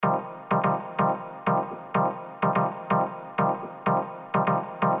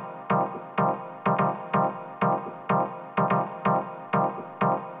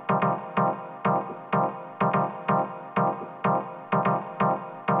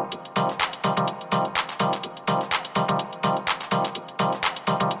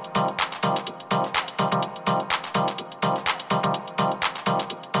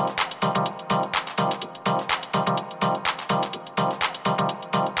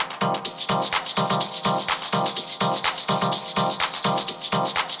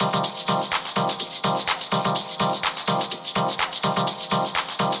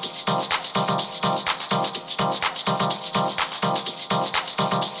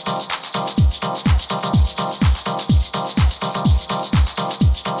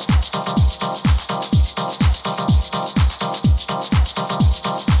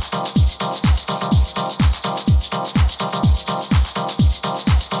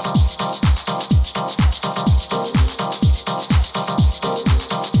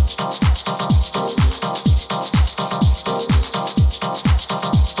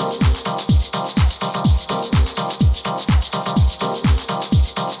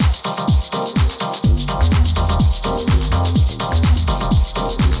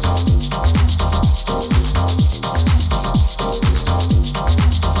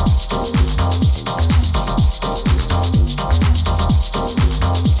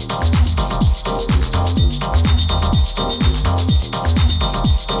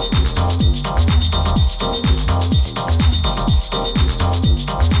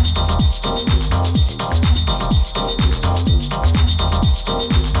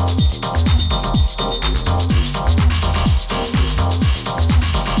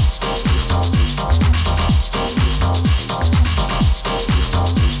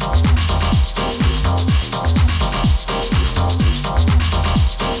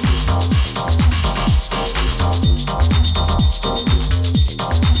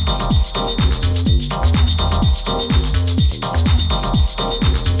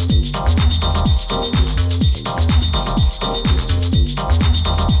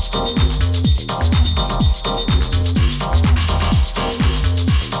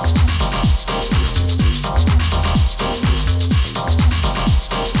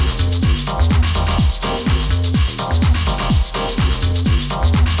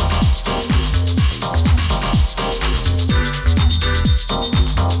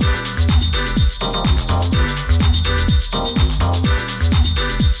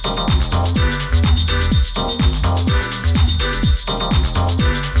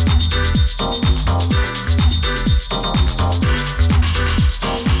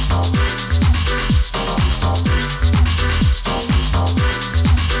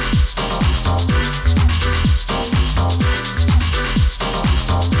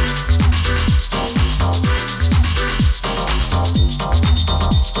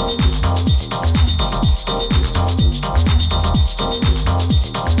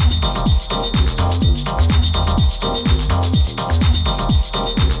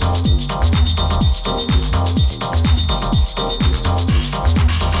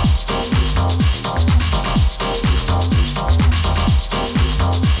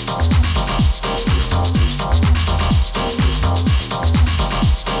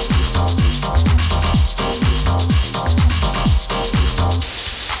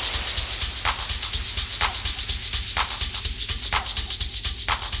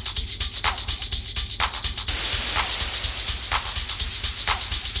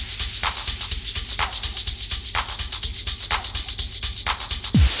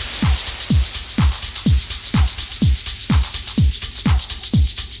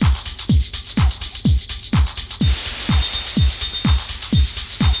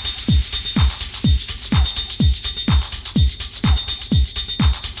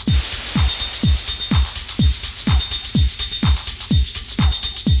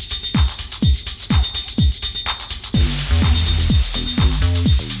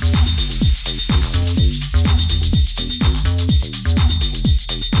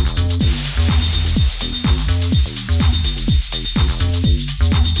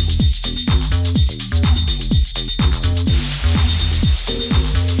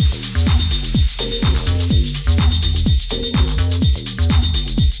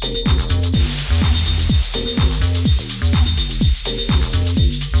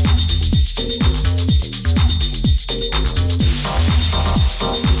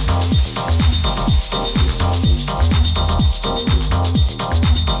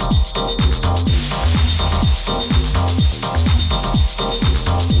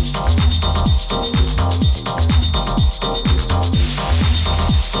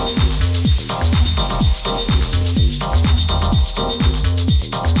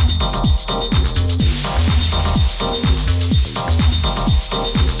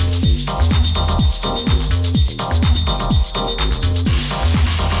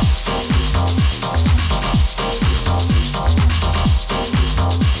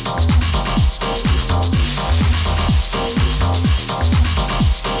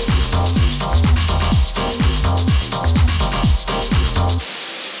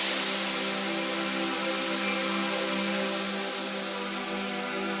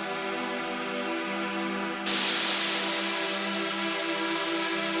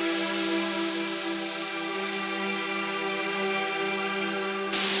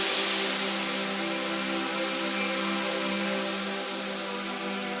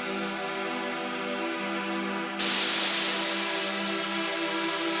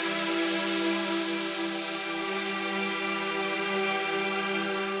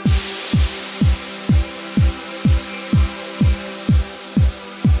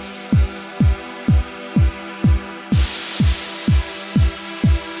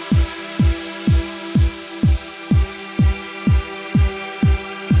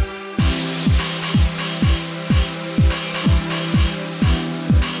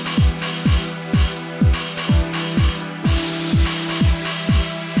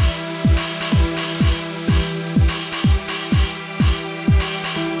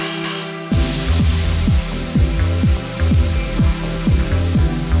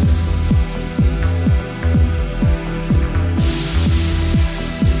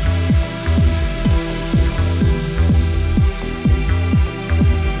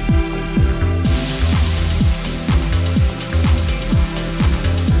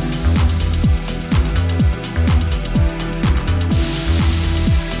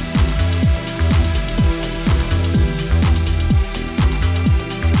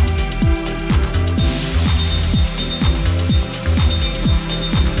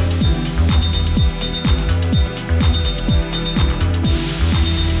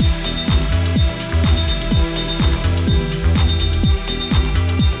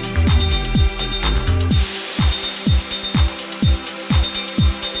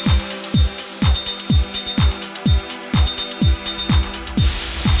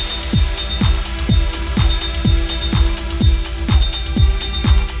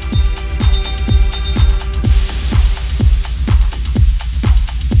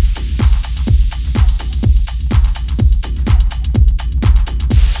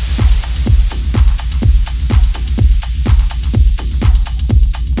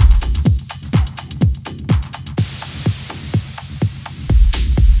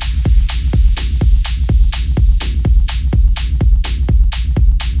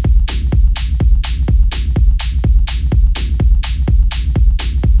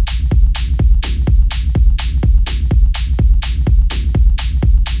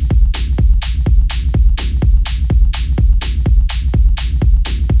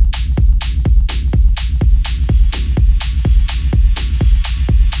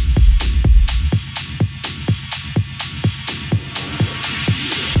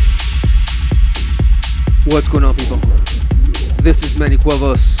What's going on, people? This is Manny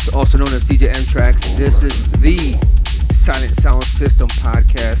Cuevas, also known as DJ M-TRAXXX. This is the Silent Sound System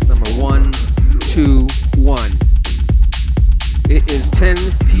podcast number 121. It is 10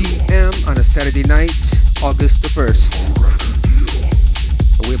 p.m. on a Saturday night, August the 1st.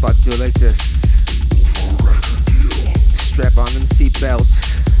 And we're about to do it like this. Strap on them seatbelts.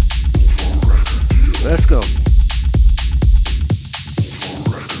 Let's go.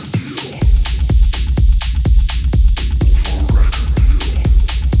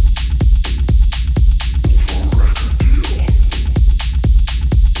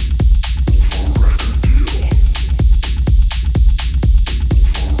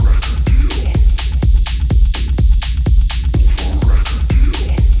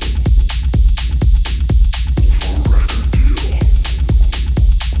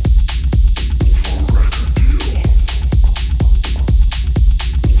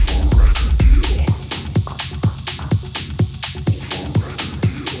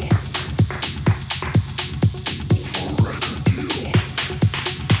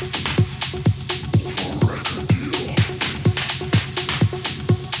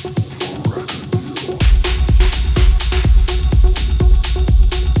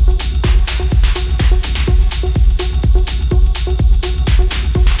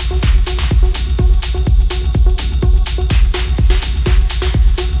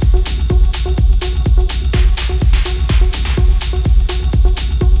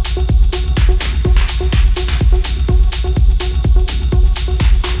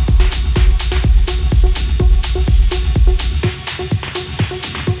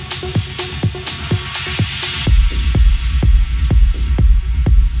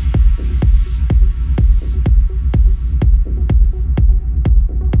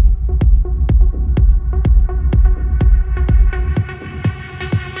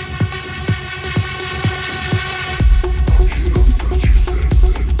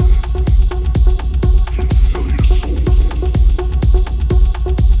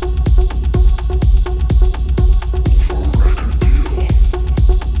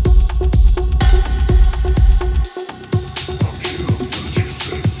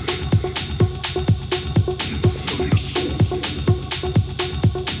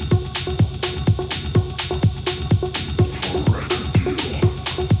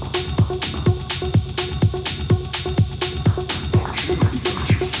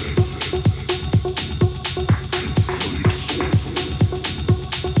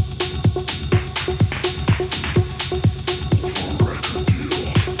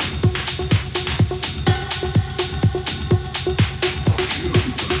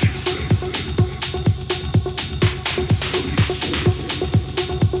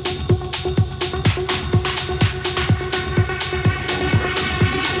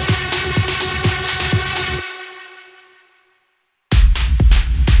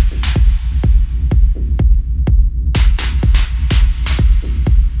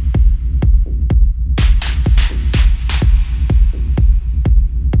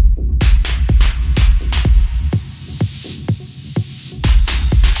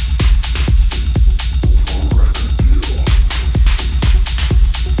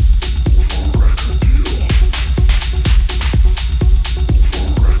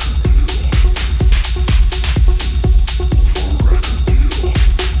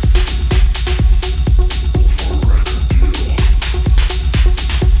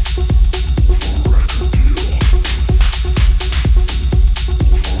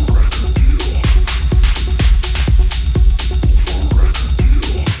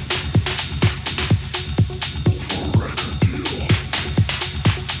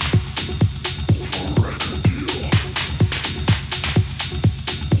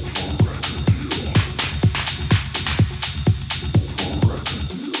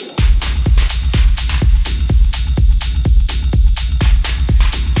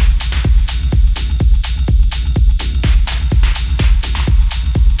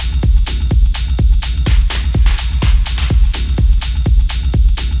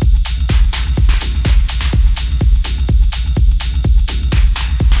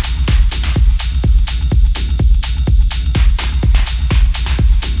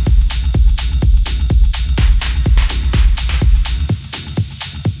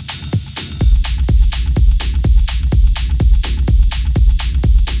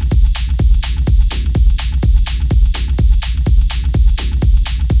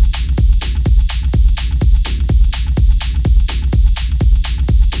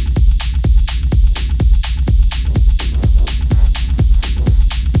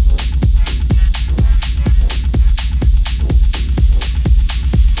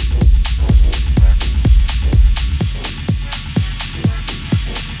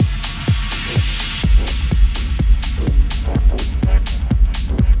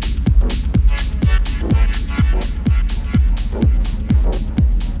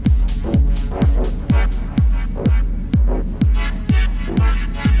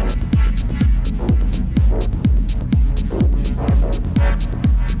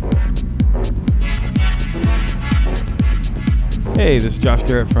 Hey, this is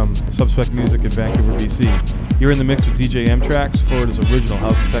JGarrett from Subspec Music in Vancouver, BC. You're in the mix with DJ M-TRAXXX, Florida's original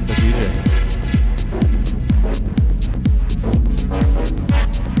house and techno DJ.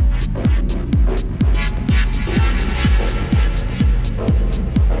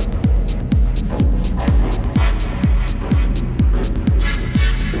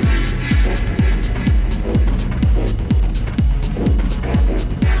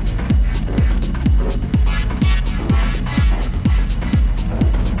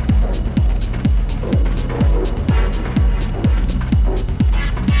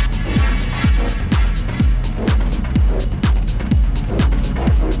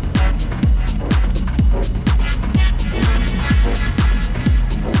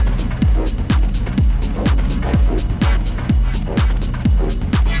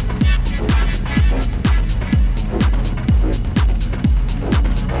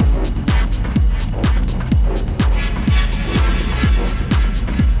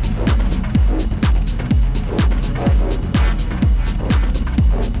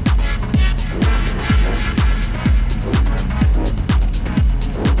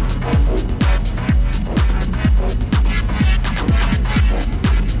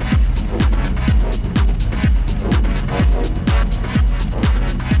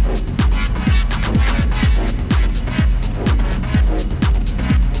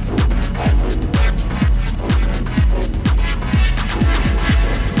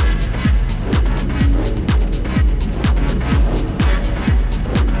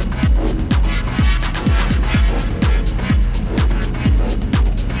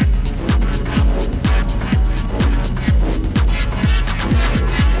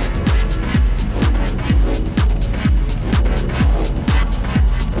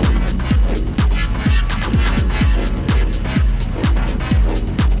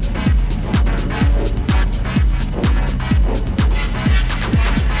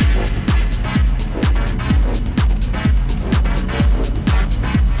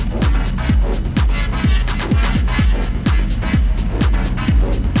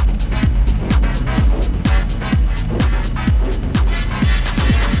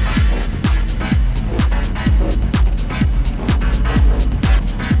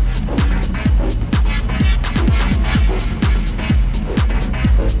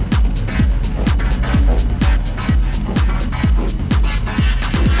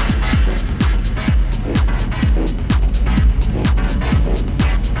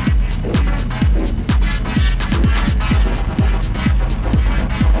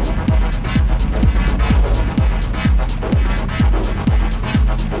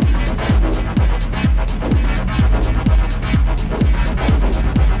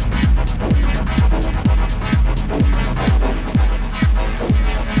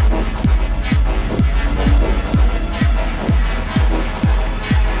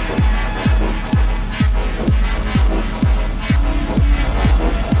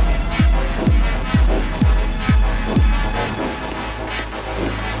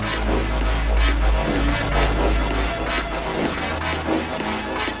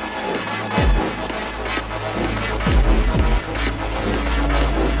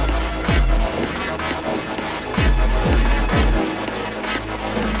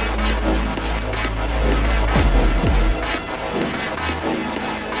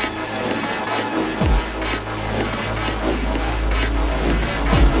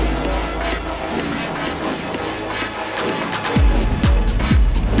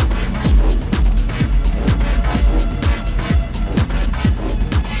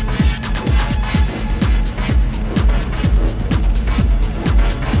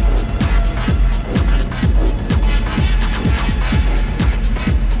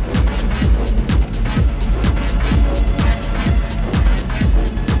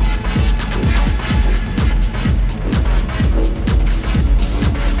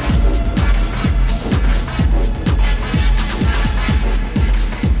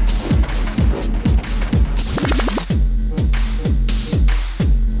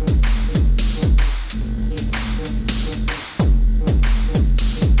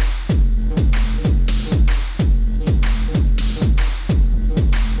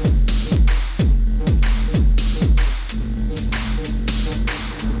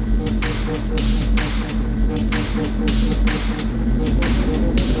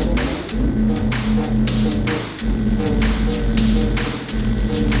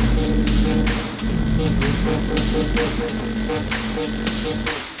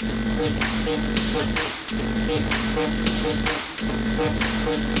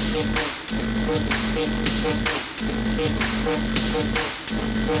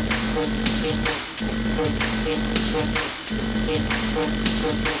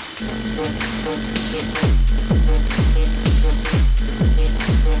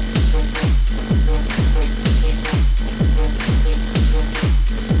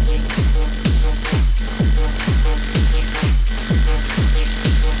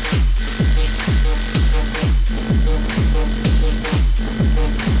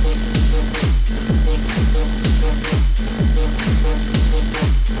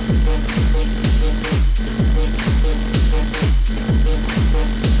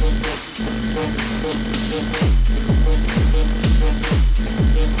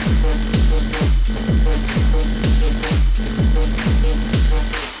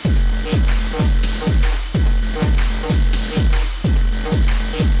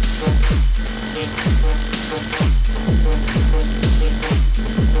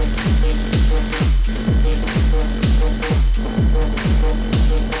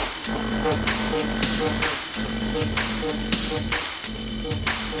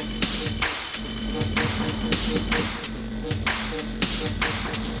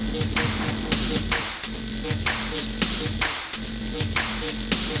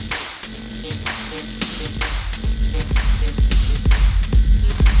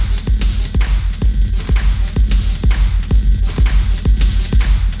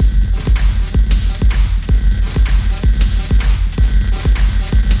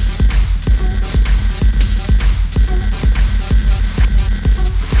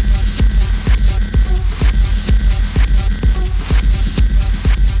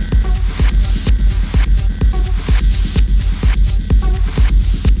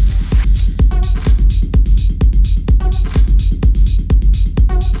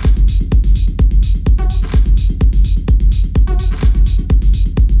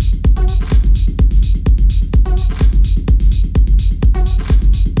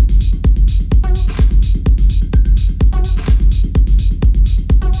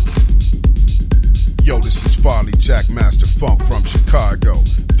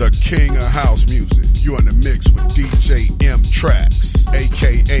 king of house music. You're in the mix with DJ M-TRAXXX,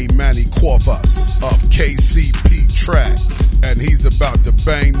 aka Manny Cuevas of KCP Tracks, and he's about to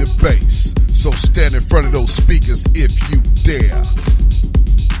bang the bass. So stand in front of those speakers if you dare.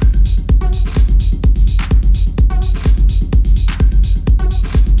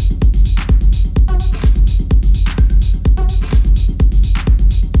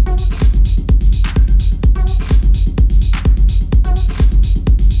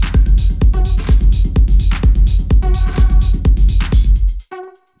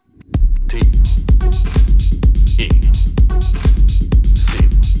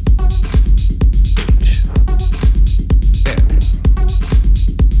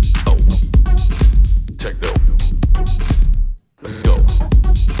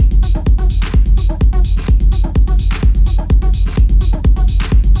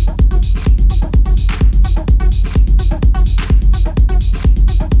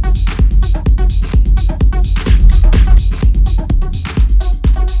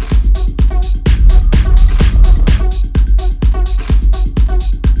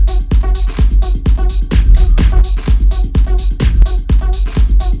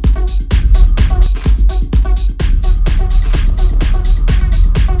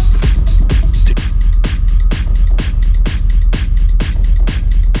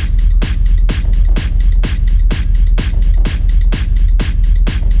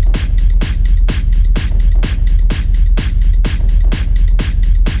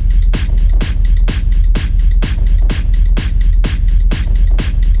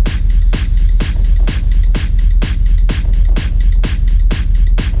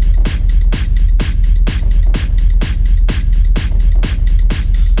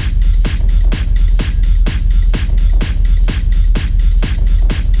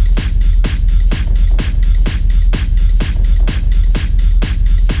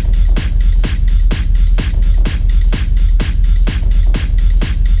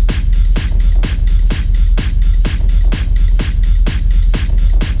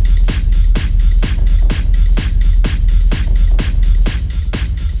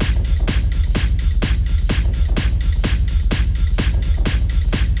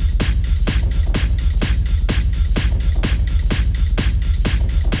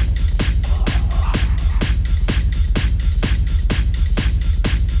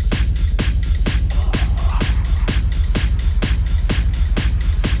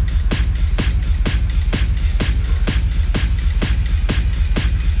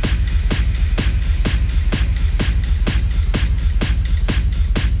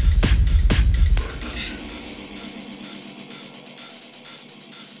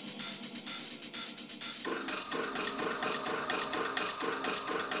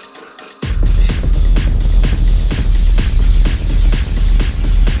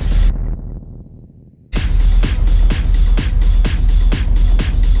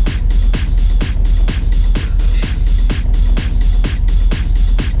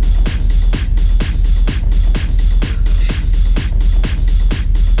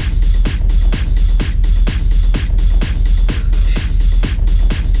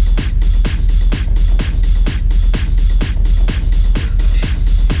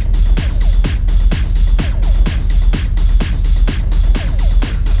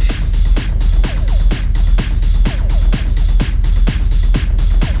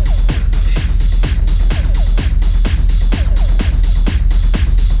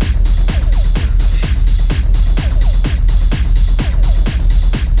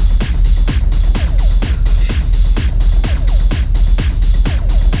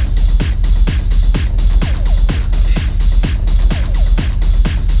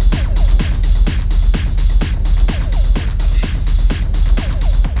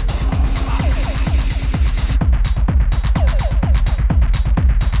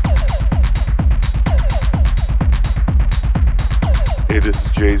 this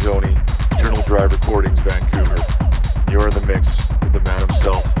is Jay Zoney, Eternal Drive Recordings, Vancouver. You're in the mix with the man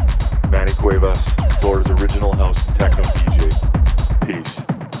himself, Manny Cuevas, Florida's original house and techno DJ. Peace.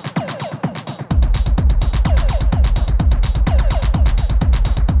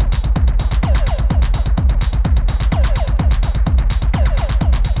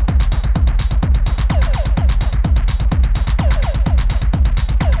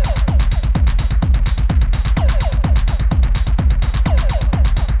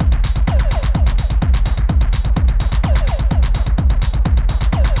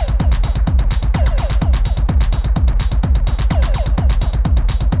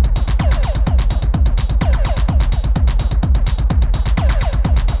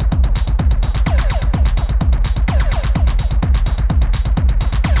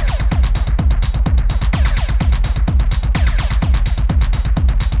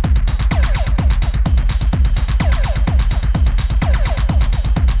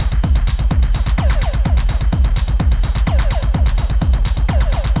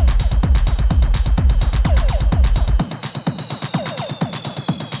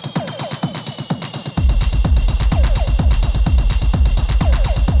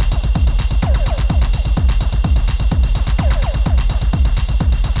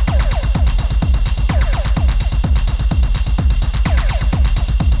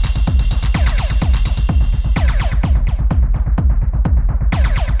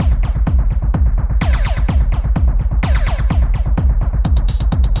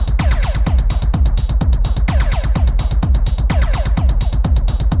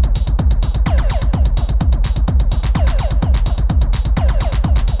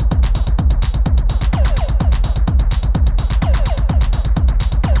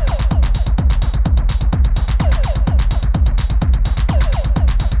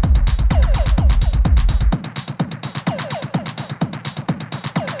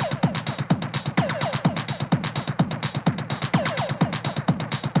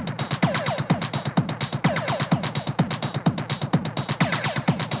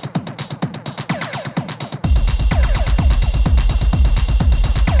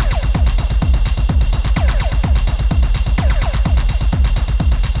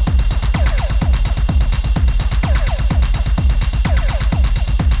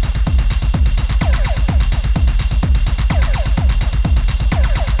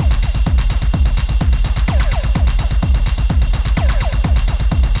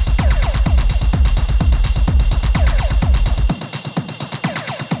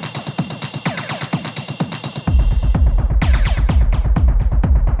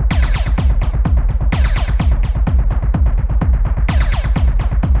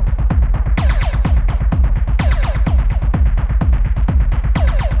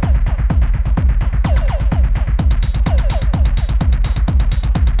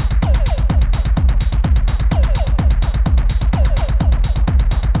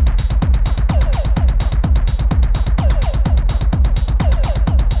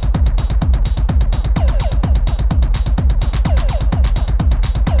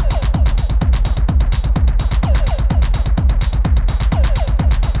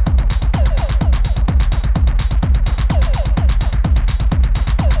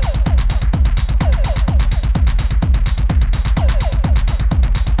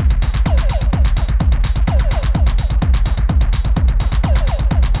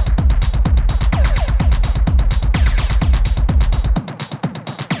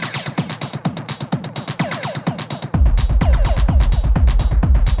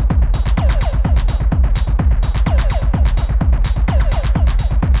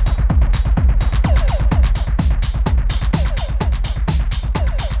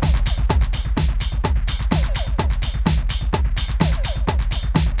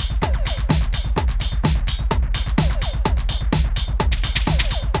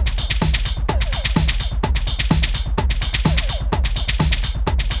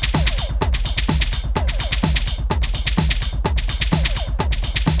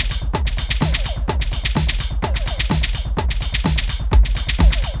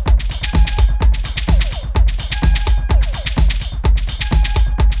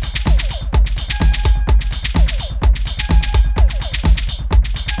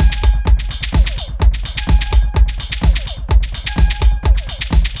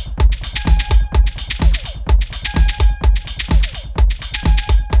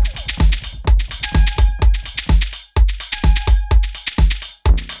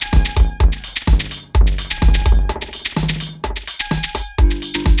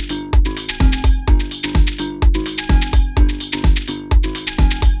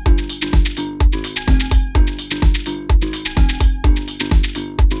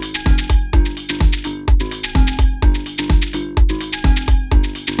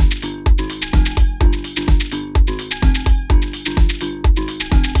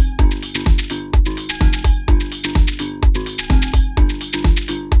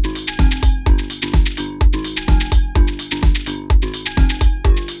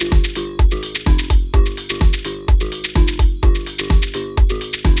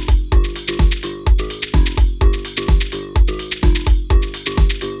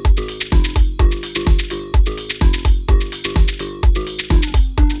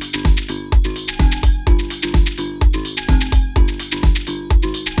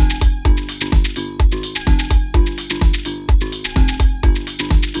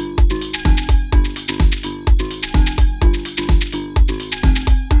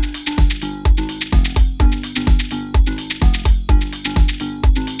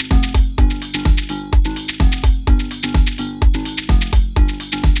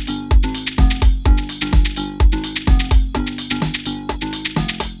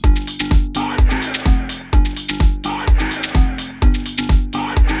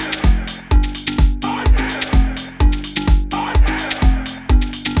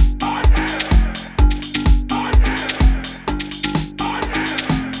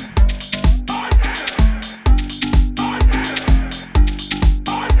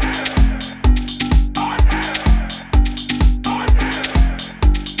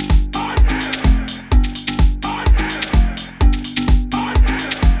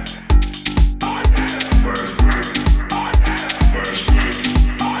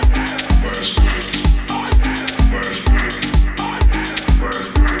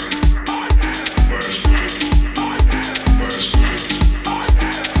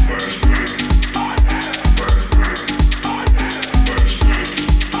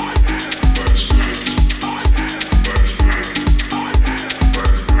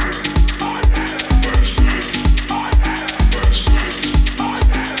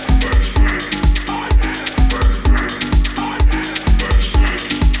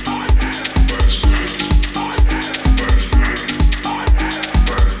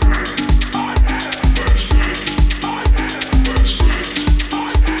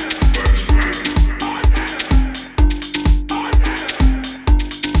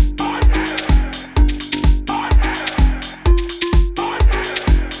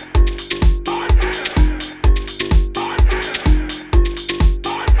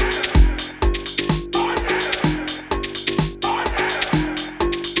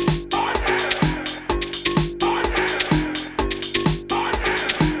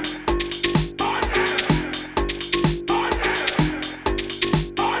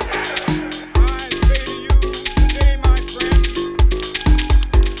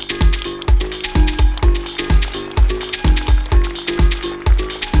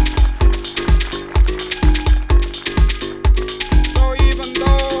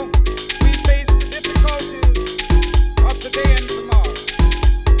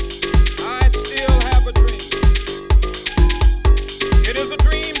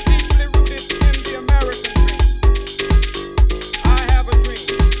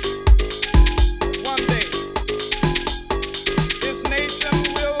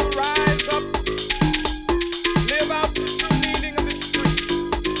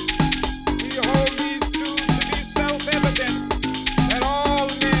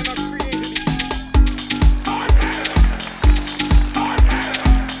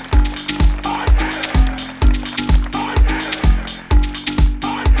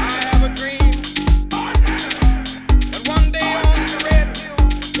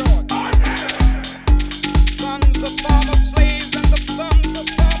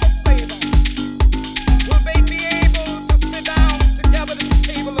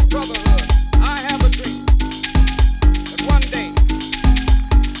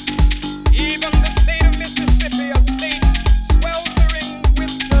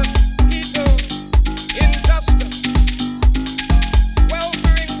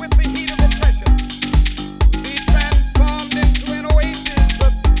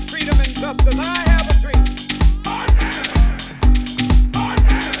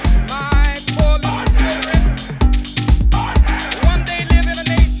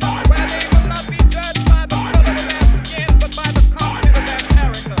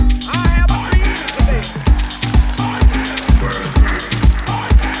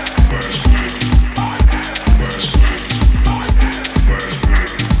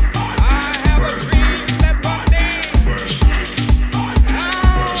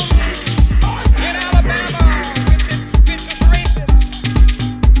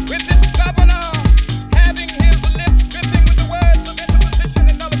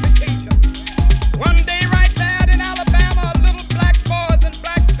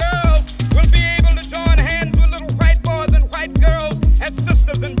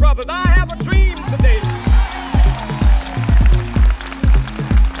 sisters and brothers, I have a dream today.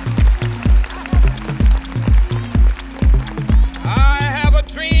 I have a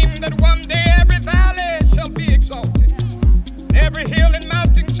dream that one day every valley shall be exalted. Every hill and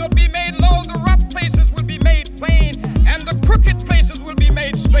mountain shall be made low. The rough places will be made plain, and the crooked places will be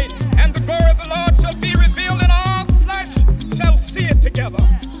made straight. And the glory of the Lord shall be revealed, and all flesh shall see it together.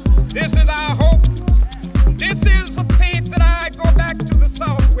 This is our hope. This is the faith that I go back to the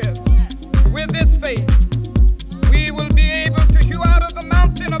South with. With this faith, we will be able to hew out of the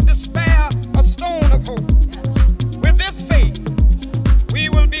mountain of despair a stone of hope. With this faith, we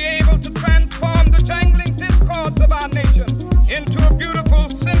will be able to transform the jangling discords of our nation into a beautiful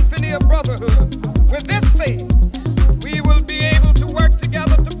symphony of brotherhood. With this faith, we will be able to work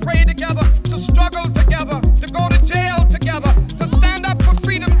together, to pray together, to struggle together, to go to jail together, to stand up for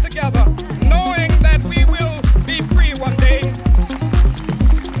freedom together, knowing that we will be free one day.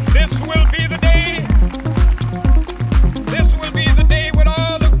 This will be the day. This will be the day when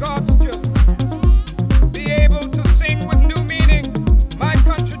all of God's children be able to sing with new meaning, my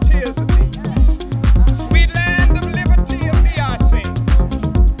country tears of thee. Sweet land of liberty of thee I sing.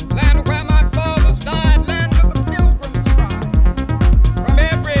 Land where my fathers died, land of the pilgrims cry. From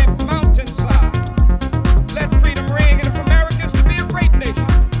every mountainside, let freedom ring. And if America's to be a great nation,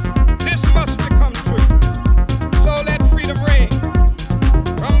 this must become true. So let freedom ring.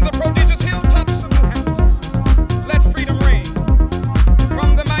 From the prodigious hilltops of New Hampshire, let freedom ring.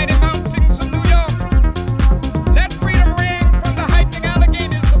 From the mighty mountains of New York, let freedom ring. From the heightening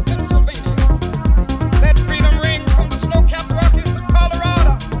Alleghenies of Pennsylvania, let freedom ring. From the snow-capped Rockies of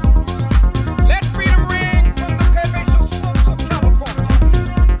Colorado, let freedom ring. From the herbaceous slopes of California.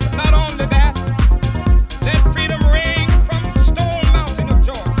 But not only that, let freedom ring from Stone Mountain of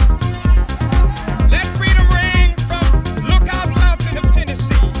Georgia. Let freedom ring from Lookout Mountain of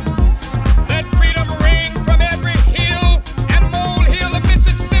Tennessee. Let freedom ring from every hill and molehill of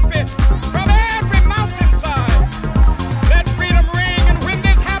Mississippi. From every mountainside, let freedom ring. And when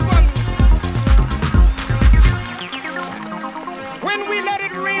this happens, when we let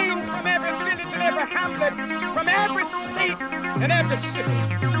it ring from every village and every hamlet, from every state and every city,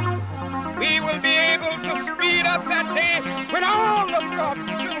 we will be able to speed up that day when all of God's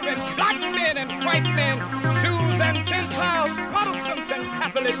children, black men and white men, Jews and Gentiles, Protestants and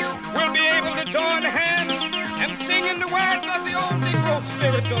Catholics, will be able to join hands and sing in the words of the old Negro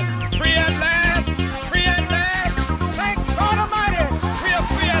spiritual. Free at last, free at last. Thank God Almighty, we are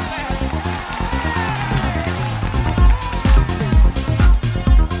free at last.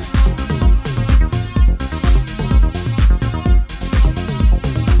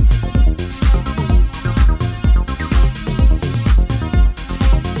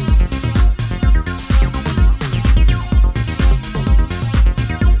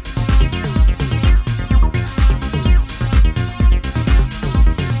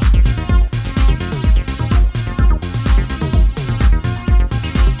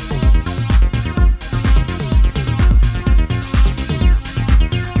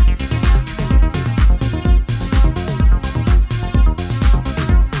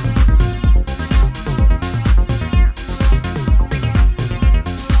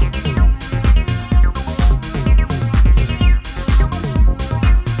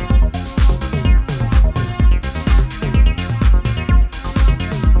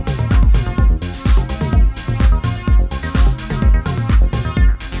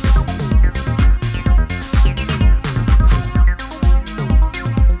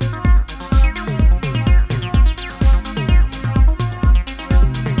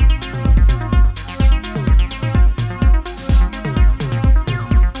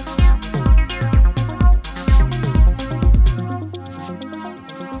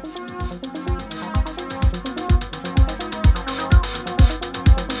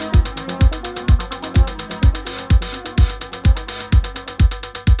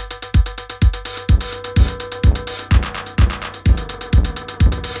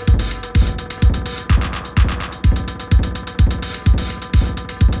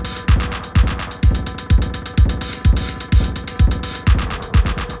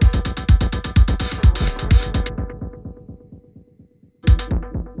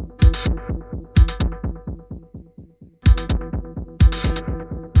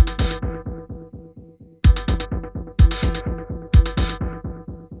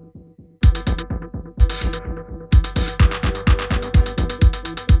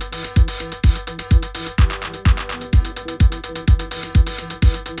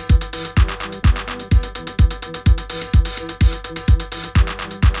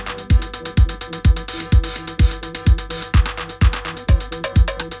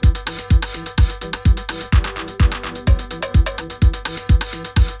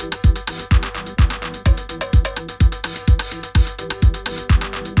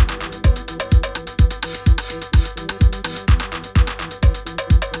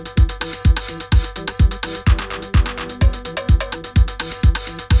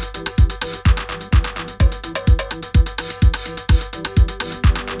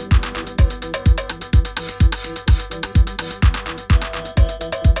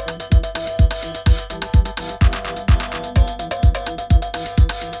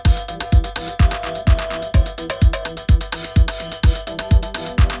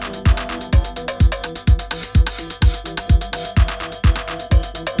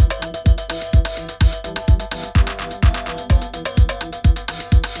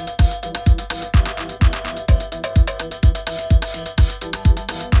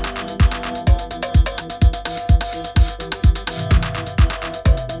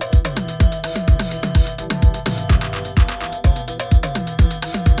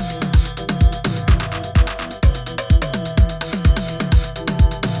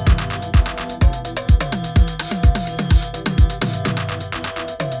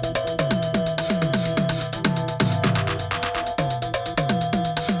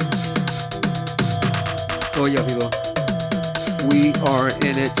 ya, people. We are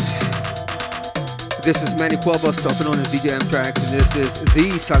in it. This is Manny Cuevas, also known as DJ M-TRAXXX, and this is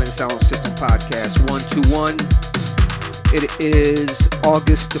the Silent Sound System Podcast 121. It is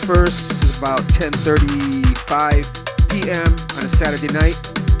August the 1st. It's about 10:35 p.m. on a Saturday night.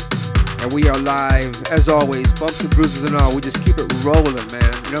 And we are live, as always, bumps and bruises and all. We just keep it rolling,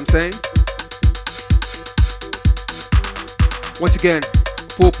 man. You know what I'm saying? Once again,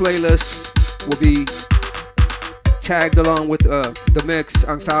 full playlist will be tagged along with the mix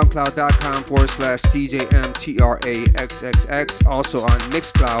on SoundCloud.com/DJM-TRAXXX. Also on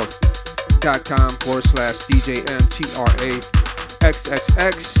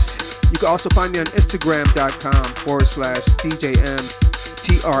Mixcloud.com/DJM-TRAXXX. You can also find me on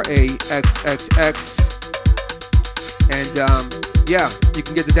Instagram.com/DJM-TRAXXX. And yeah, you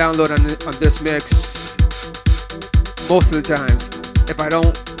can get the download on this mix most of the times. If I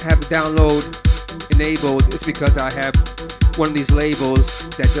don't have the download enabled, it's because I have one of these labels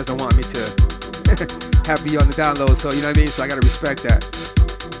that doesn't want me to have me on the download. So you know what I mean? So I gotta respect that.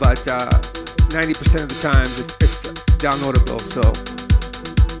 But 90% of the time it's downloadable. So,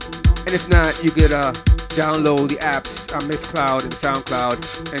 and if not, you could download the apps on Mixcloud and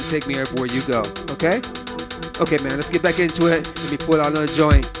SoundCloud and take me everywhere you go. Okay? Okay, man. Let's get back into it. Let me pull out another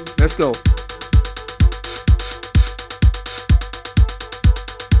joint. Let's go.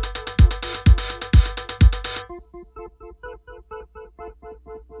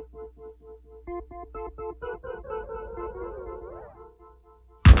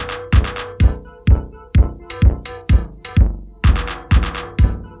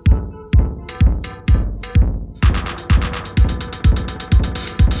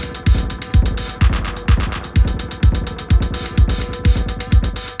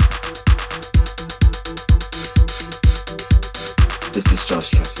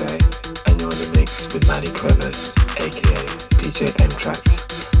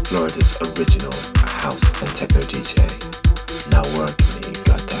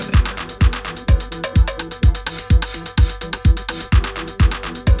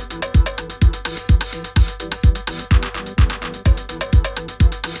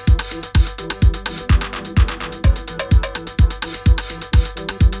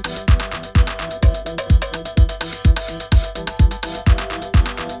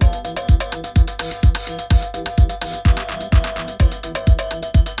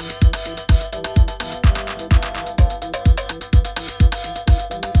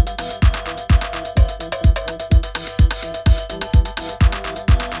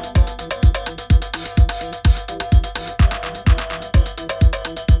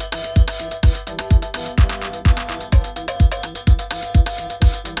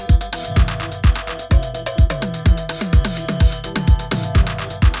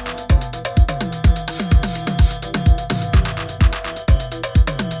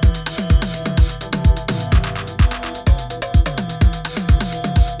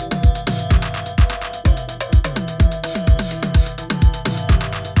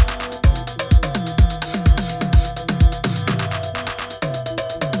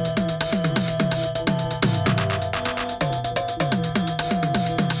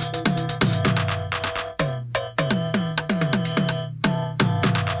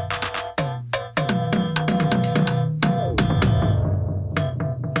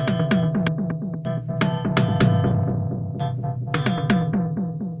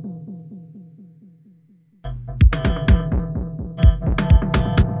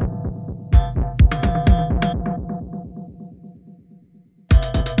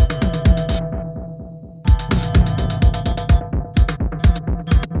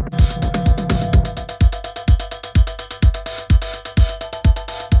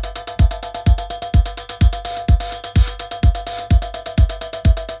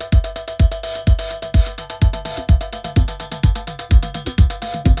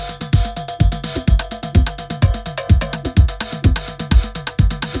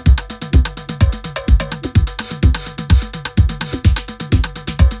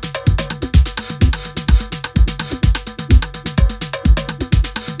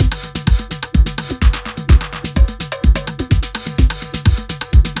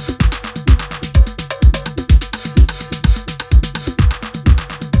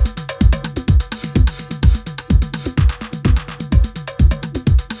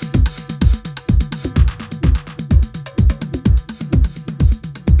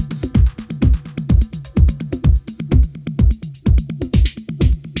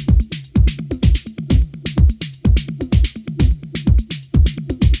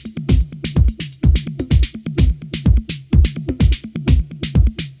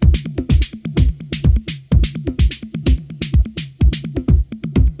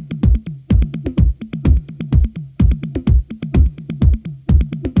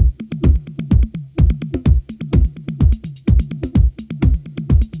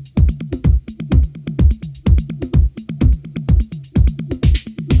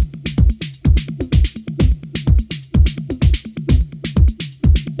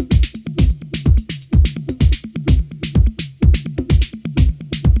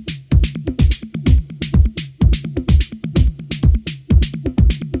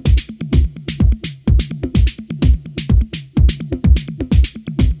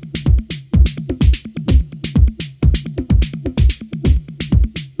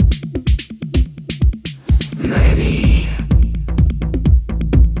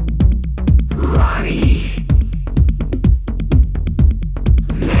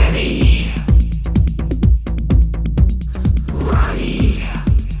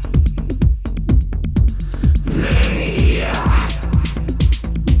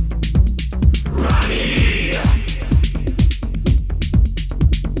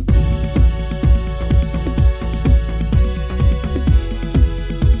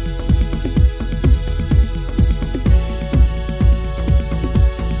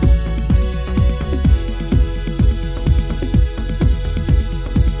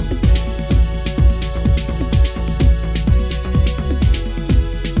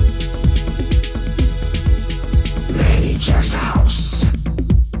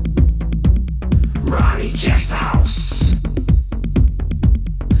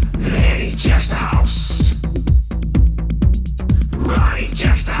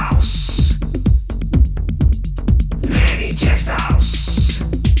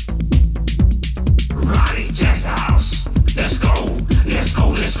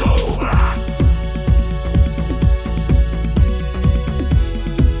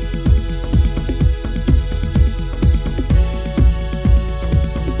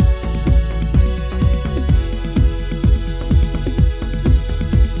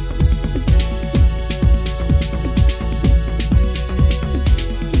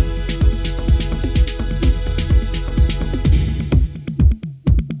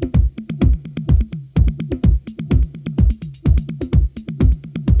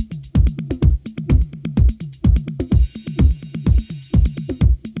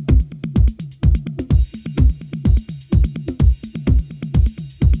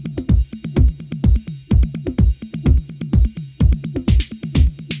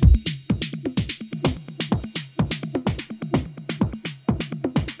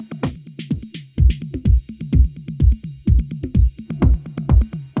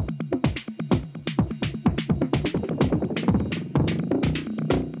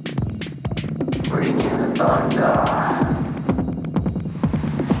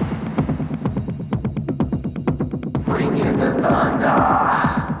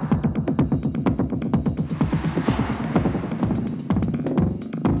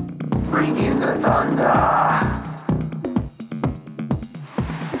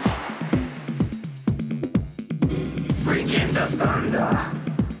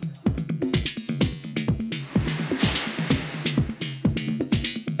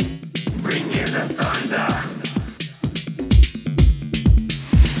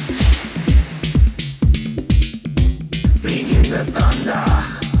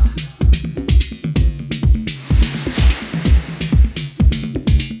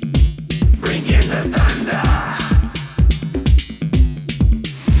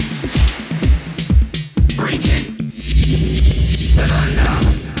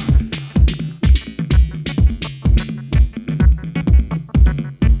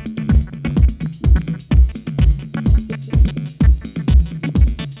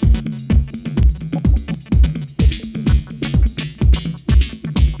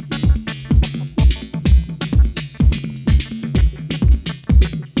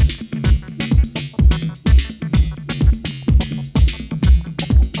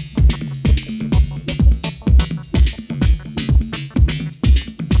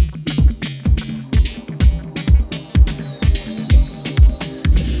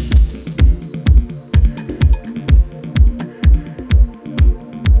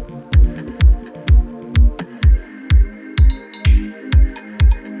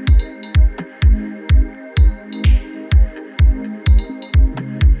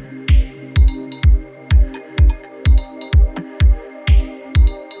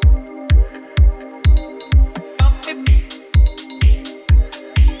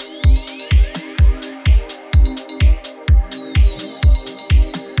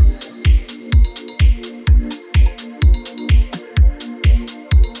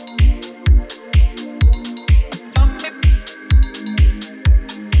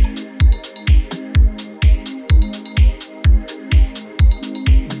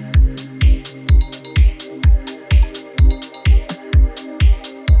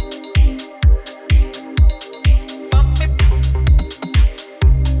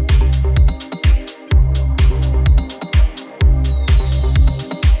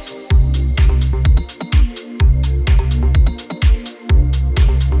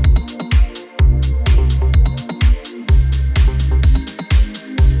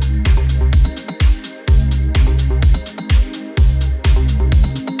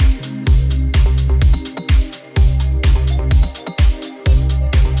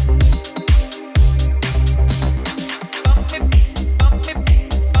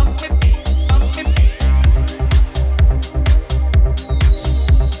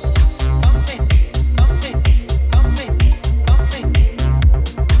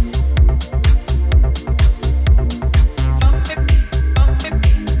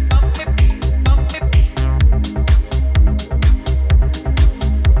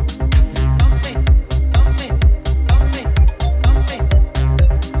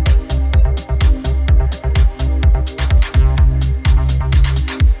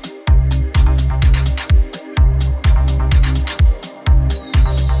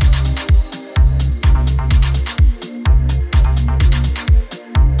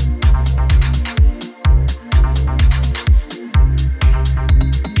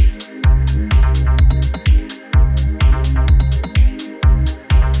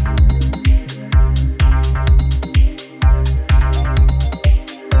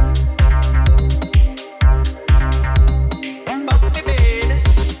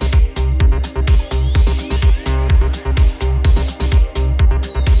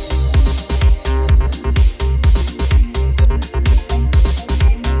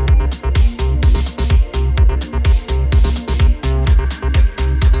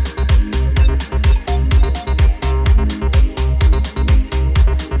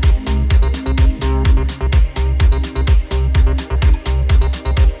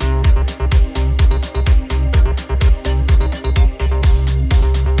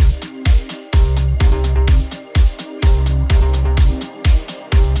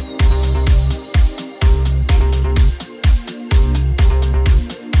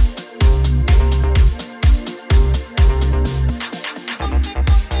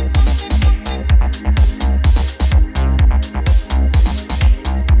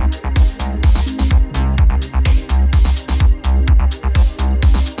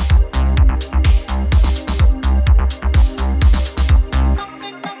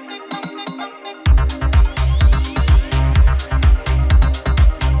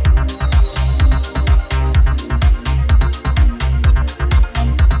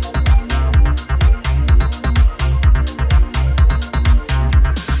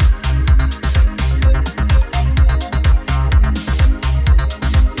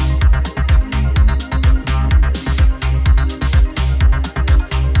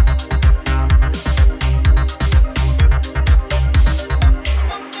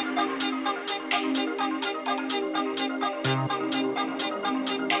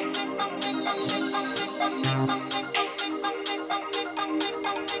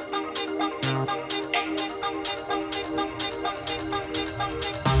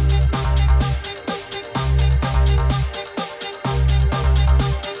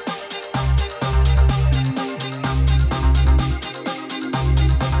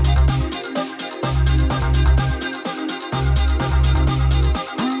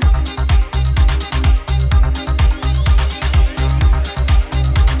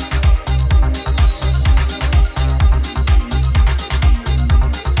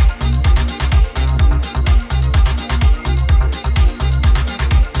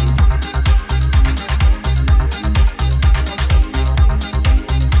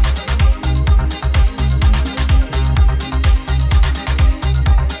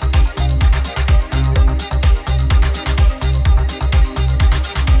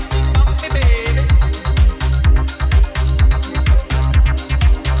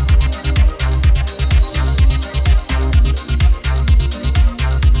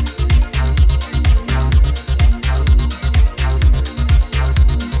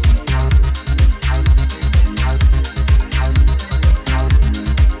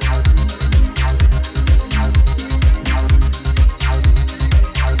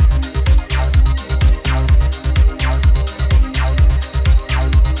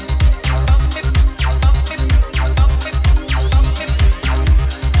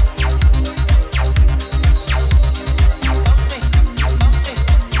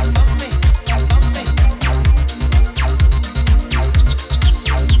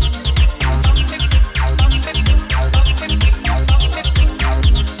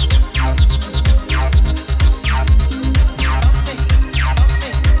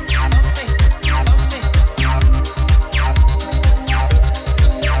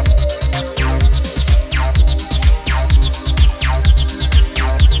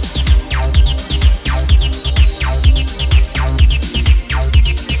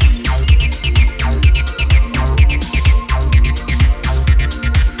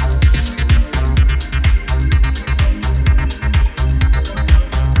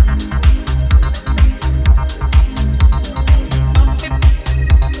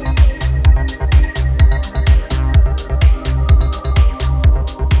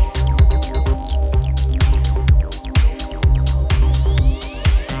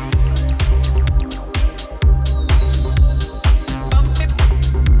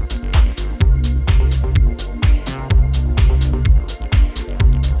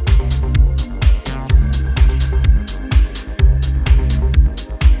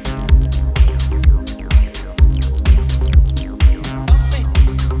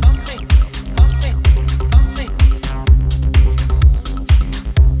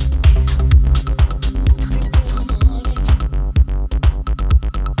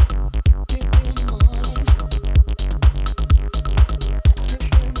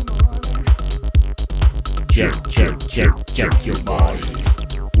 Check your body.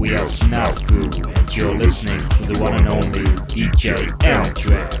 We are Snuff Crew, and you're listening to the one and only DJ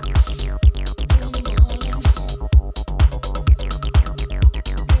M-TRAXXX.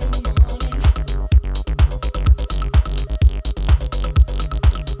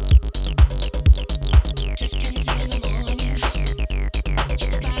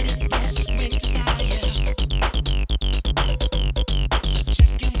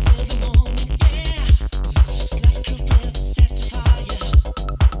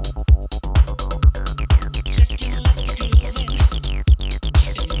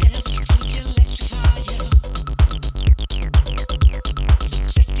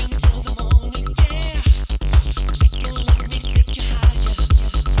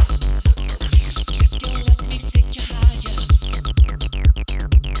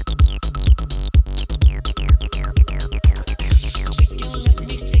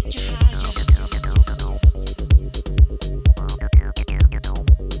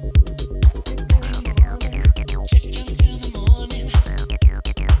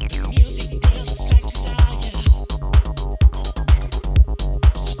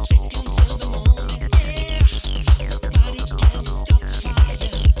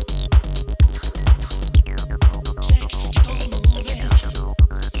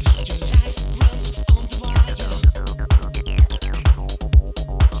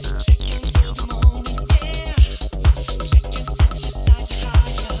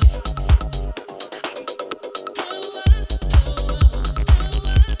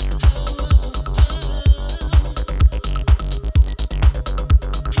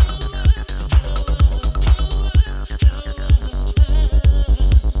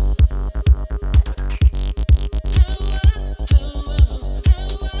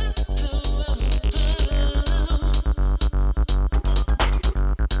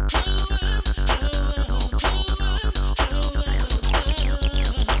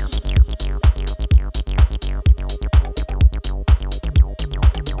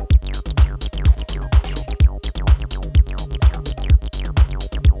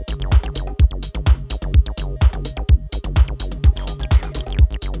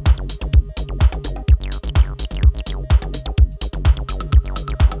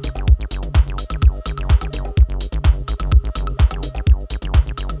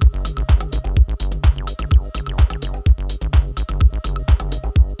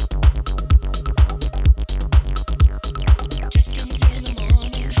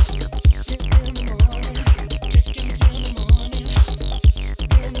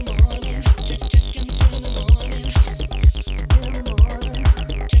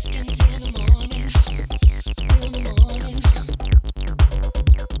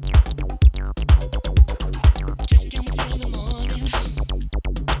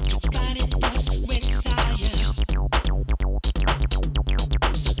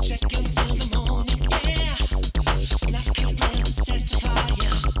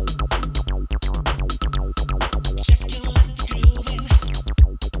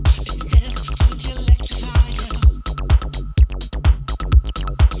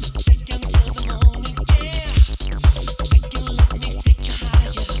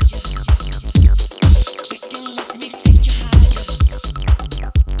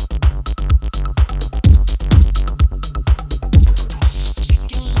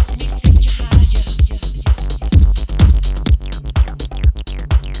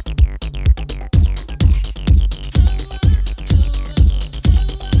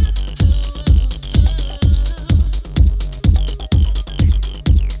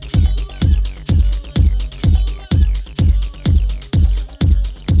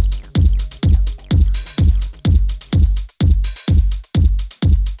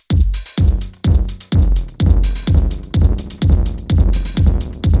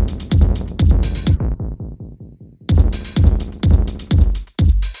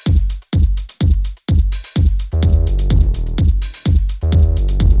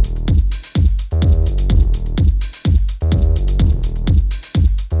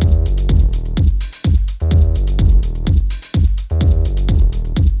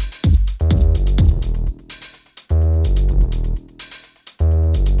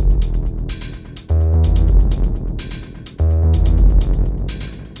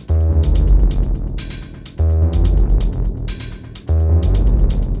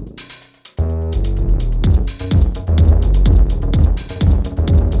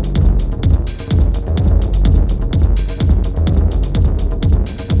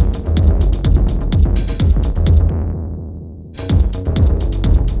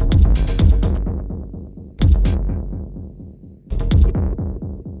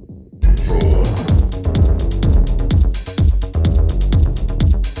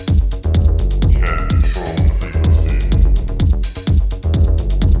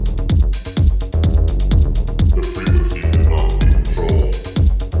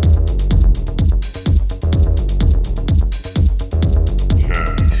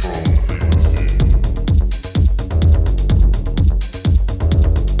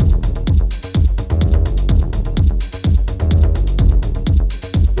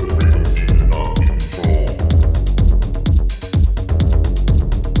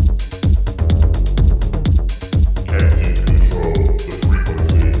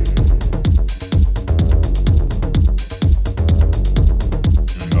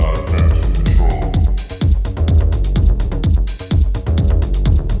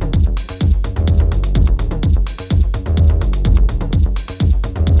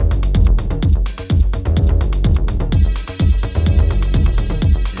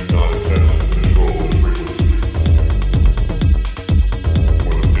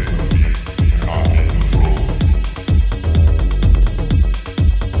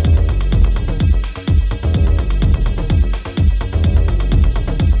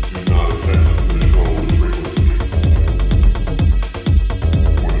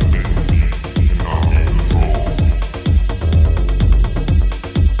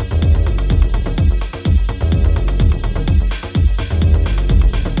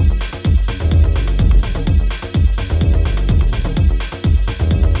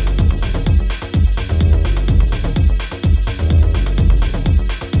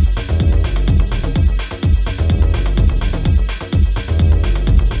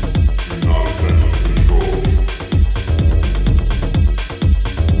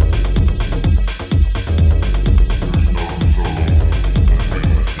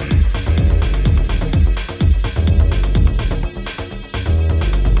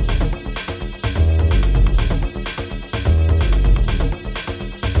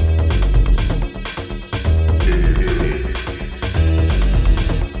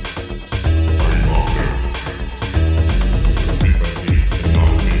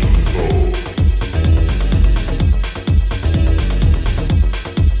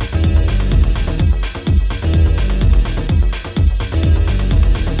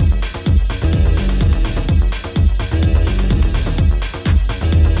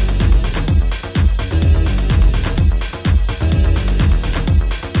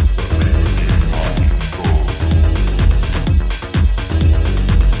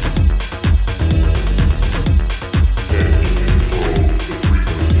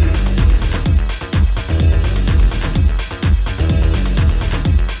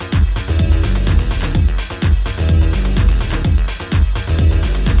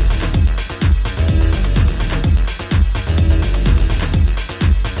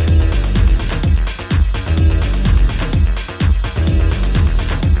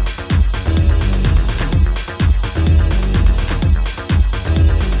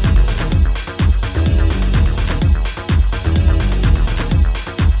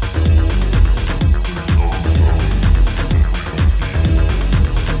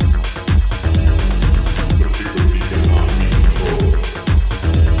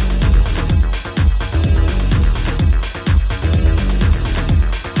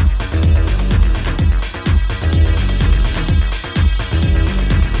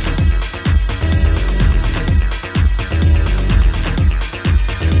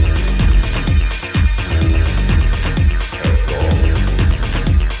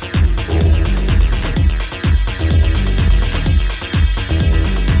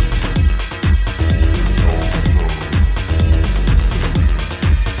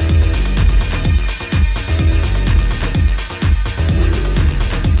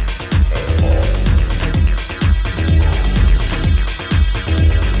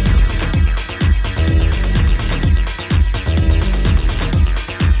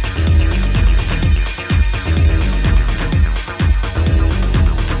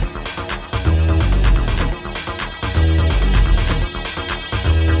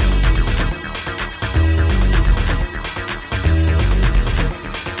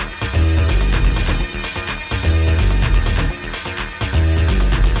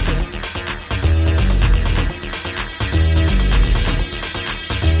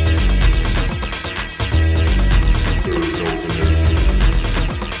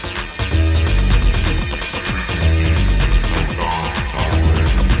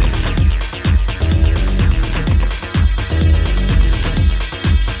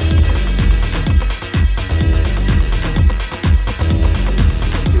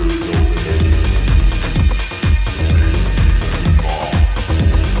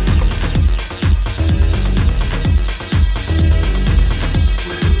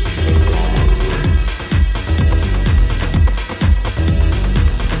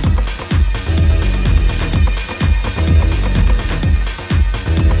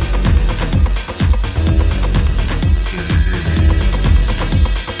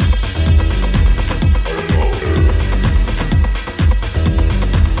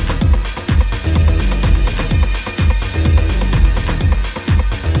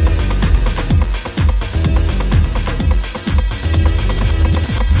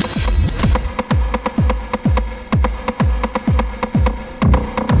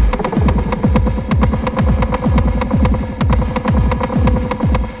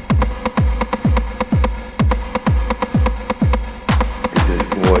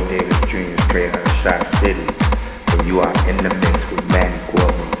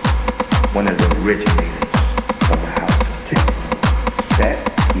 originated from the house of techno. That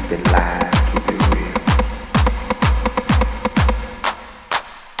keep it live, keep it real.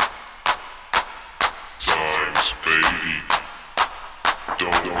 Times, baby.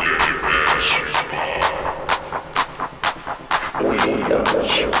 Don't let it pass you by. We are the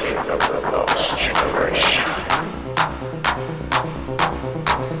children of the lost generation.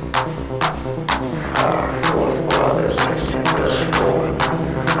 Our forefathers have sent us forth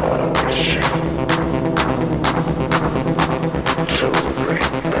on a mission to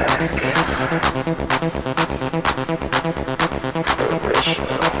bring back the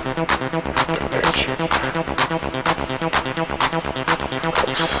original dimension of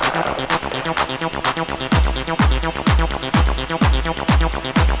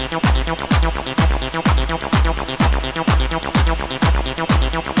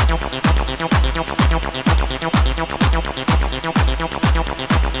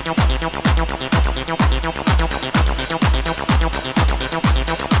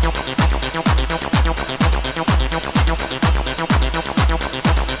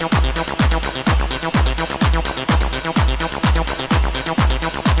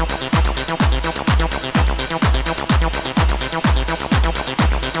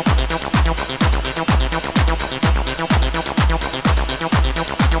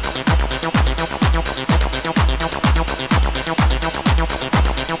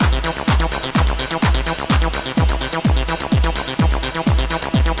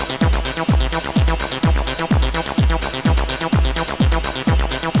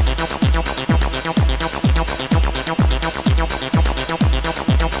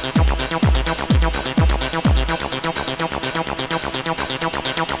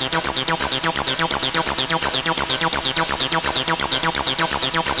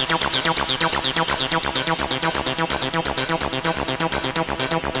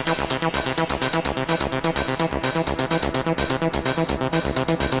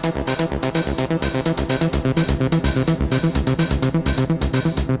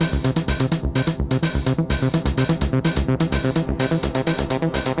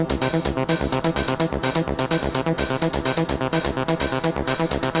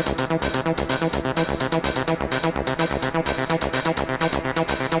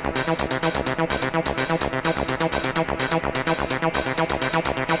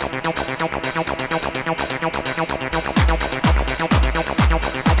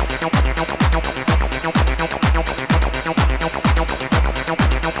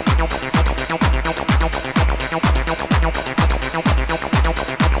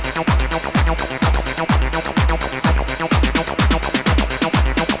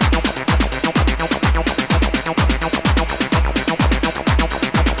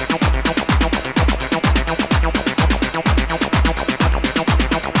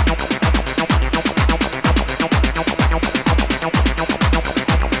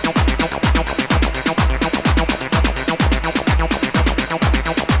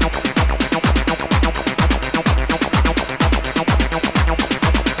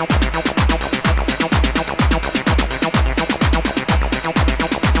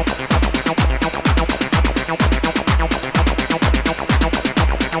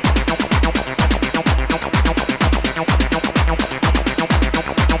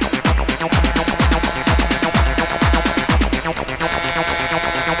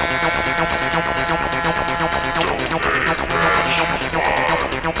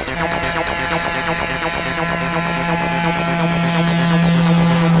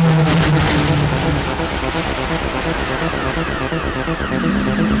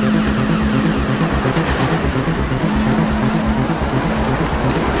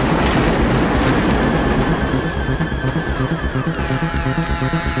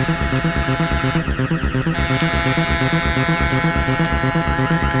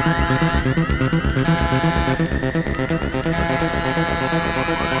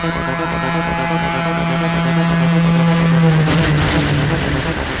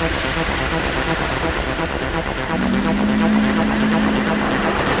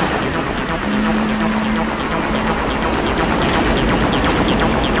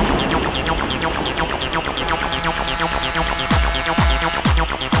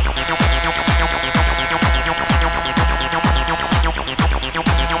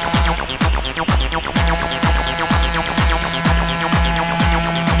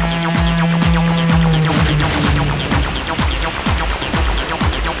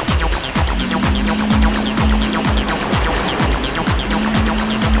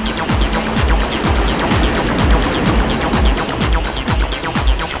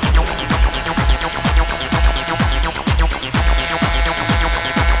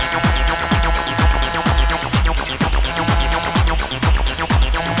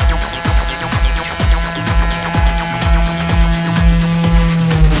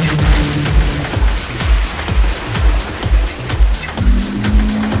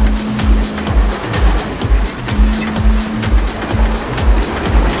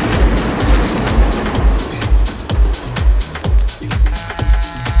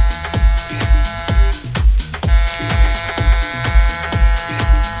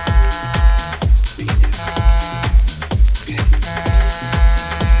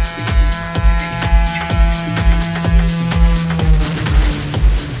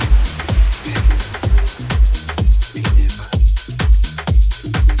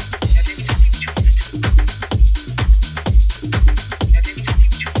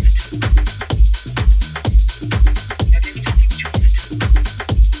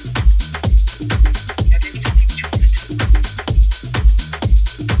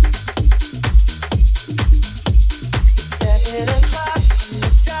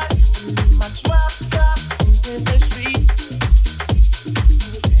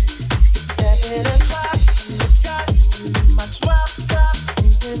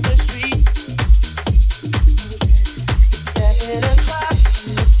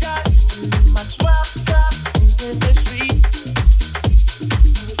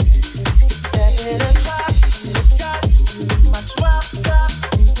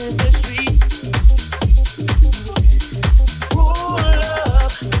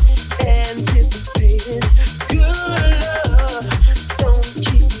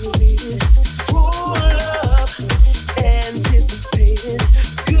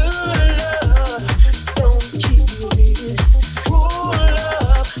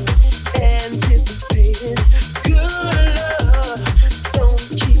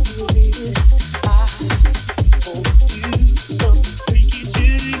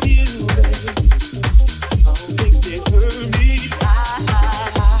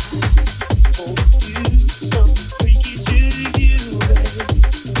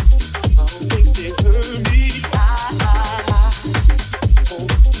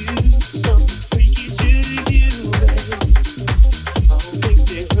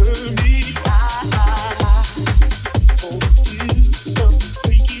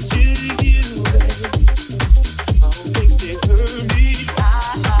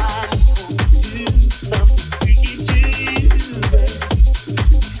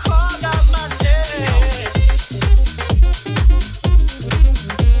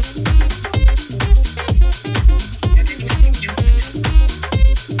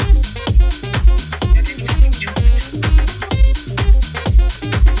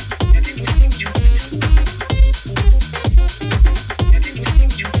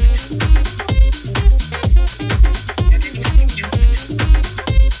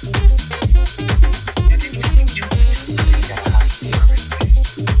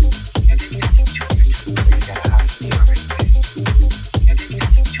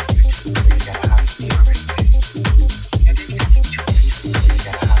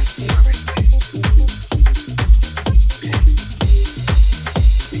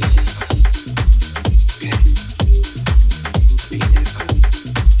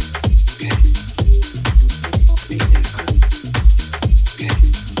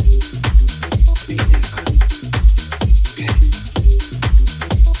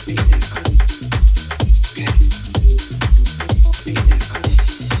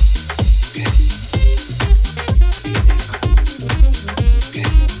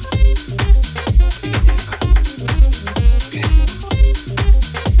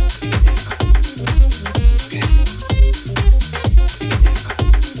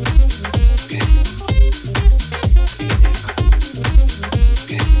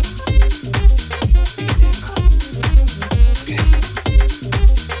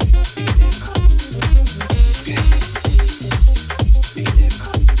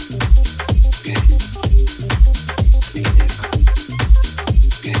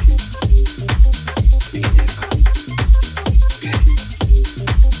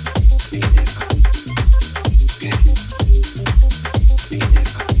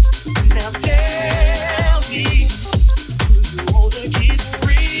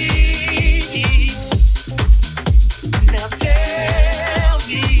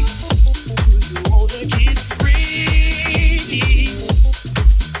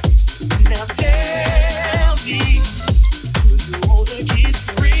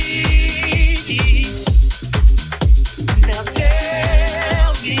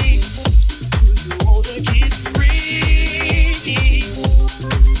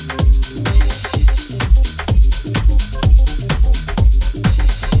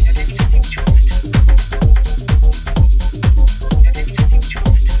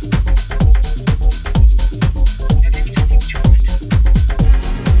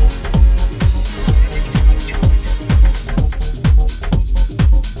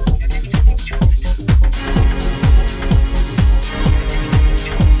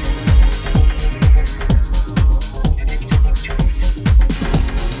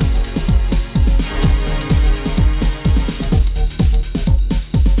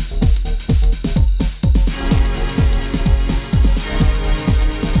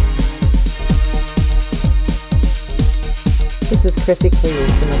critically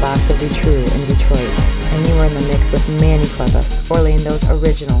used in the box of True in Detroit, and you were in the mix with Manny Cuevas, Orlando's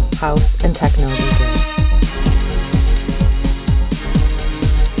original house and techno DJ.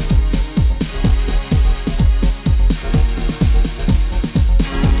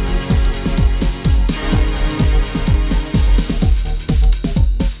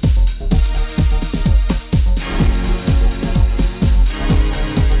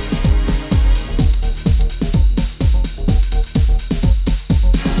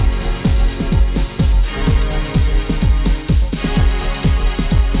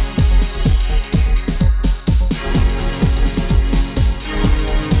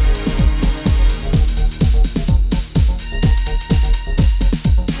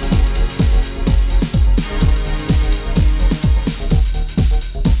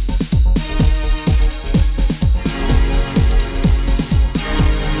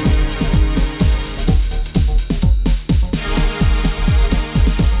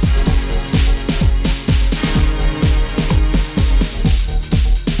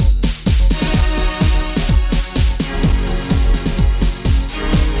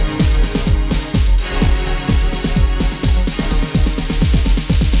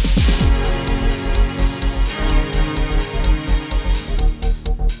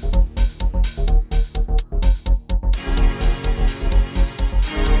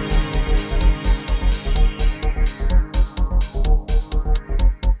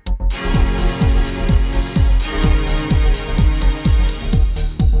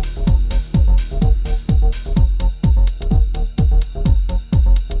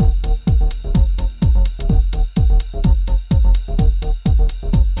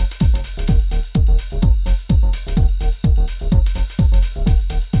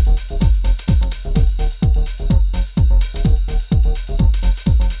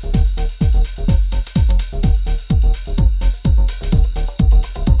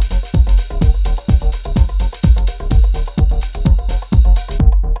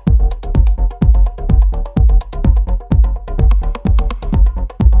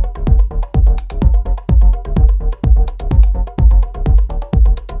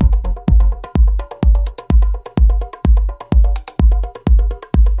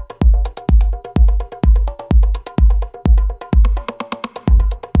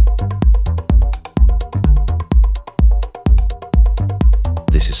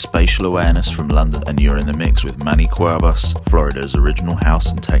 Spatial Awareness from London, and you're in the mix with Manny Cuevas, Florida's original house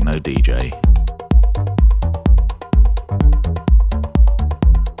and techno DJ.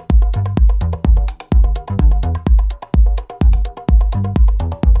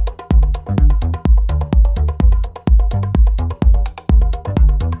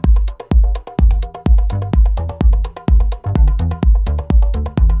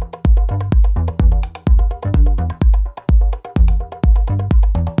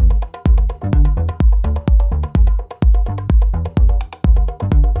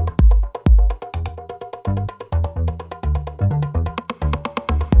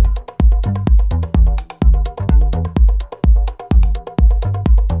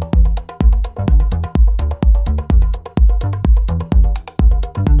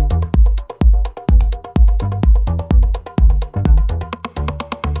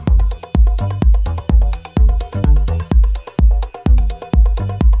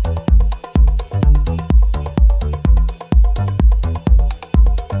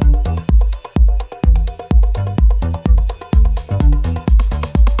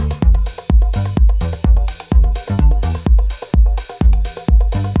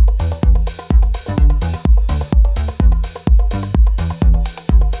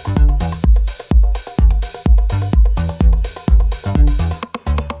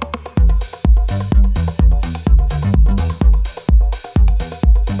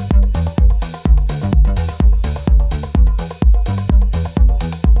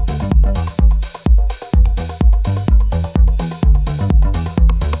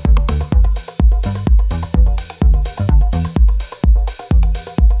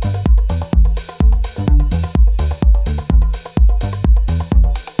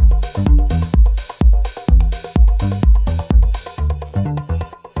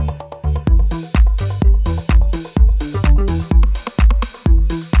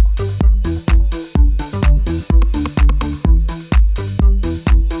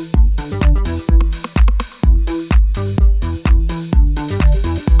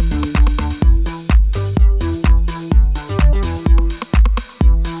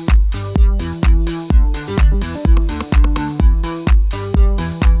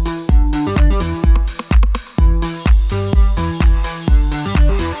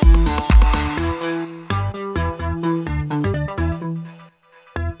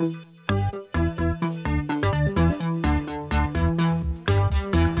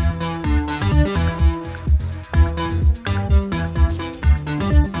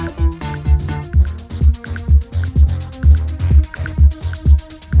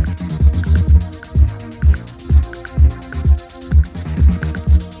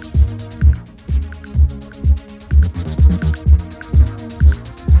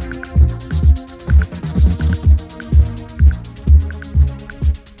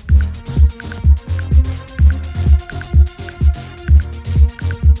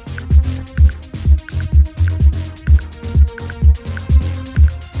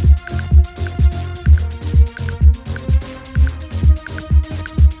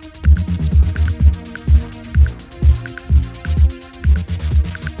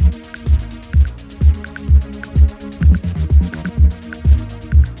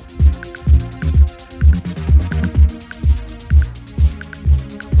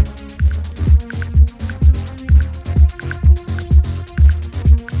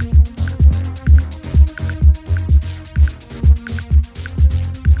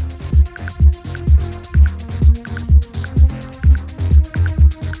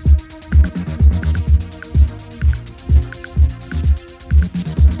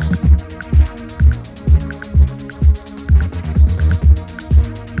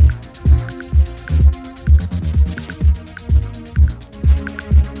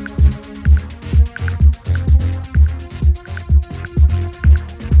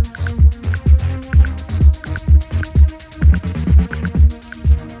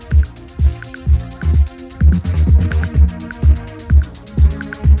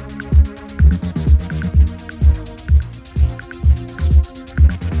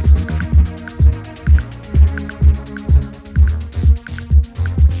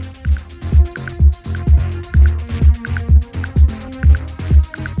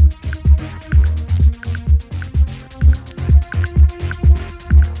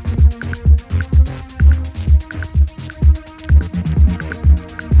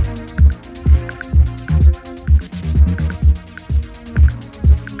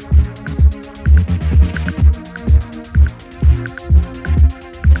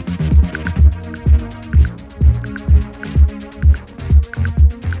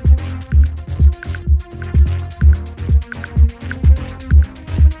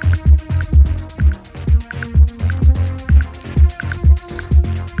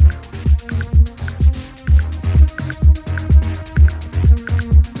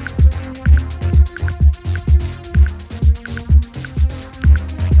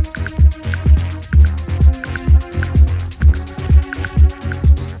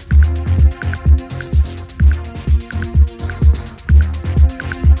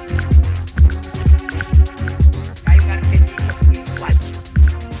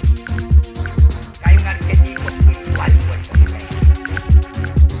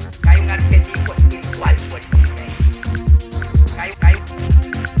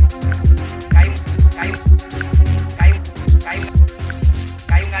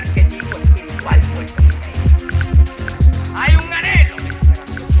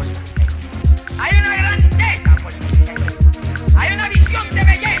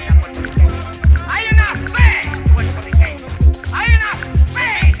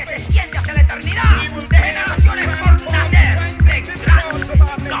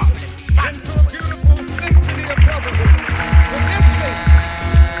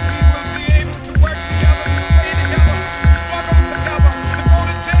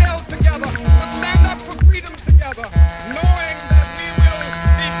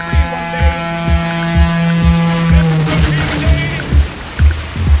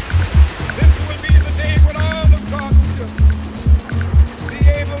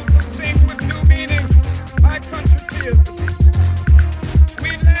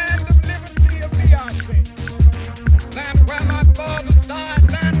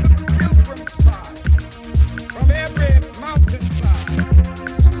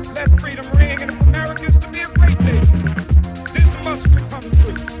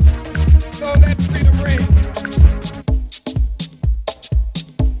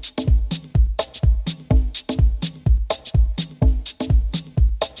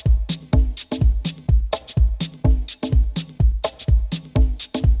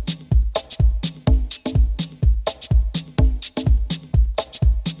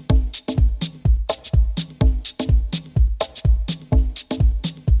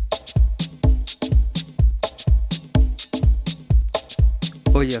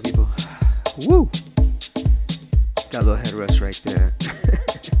 Oh yeah, people. Woo! Got a little head rush right there.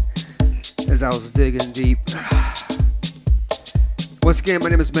 As I was digging deep. Once again, my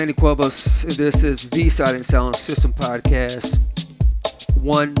name is Manny Cuevas, and this is the Silent Sound System Podcast.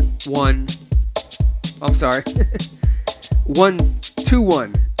 121.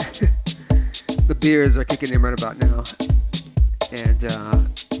 The beers are kicking in right about now. And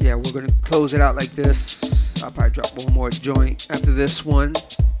yeah, we're going to close it out like this. I'll probably drop one more joint after this one.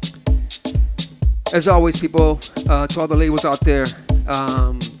 As always, people, to all the labels out there,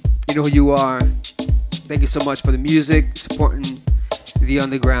 you know who you are. Thank you so much for the music, supporting the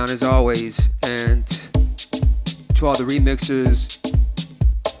underground as always. And to all the remixers,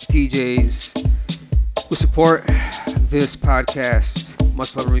 DJs who support this podcast,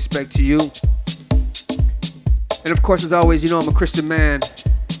 much love and respect to you. And of course, as always, you know I'm a Christian man.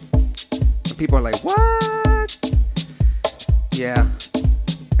 And people are like, what? Yeah,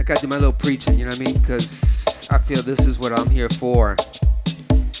 I got to do my little preaching, you know what I mean? Because I feel this is what I'm here for.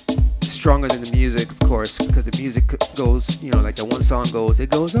 Stronger than the music, of course, because the music goes, you know, like the one song goes, it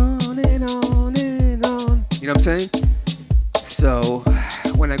goes on and on and on. You know what I'm saying? So,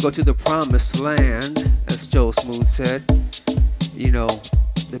 when I go to the promised land, as Joe Smooth said, you know,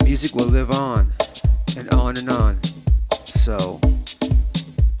 the music will live on and on and on. So,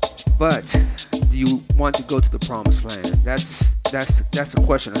 but do you want to go to the promised land? That's a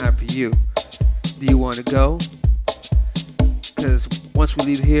question I have for you. Do you want to go? Because once we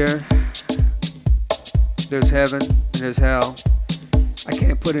leave here, there's heaven and there's hell. I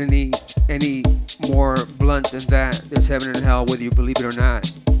can't put any more blunt than that. There's heaven and hell, whether you believe it or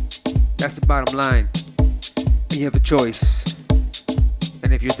not. That's the bottom line. And you have a choice.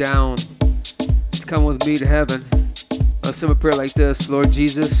 And if you're down to come with me to heaven, a simple prayer like this: Lord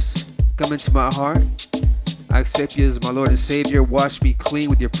Jesus, come into my heart. I accept you as my Lord and Savior. Wash me clean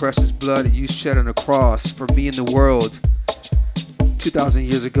with your precious blood that you shed on the cross for me and the world 2,000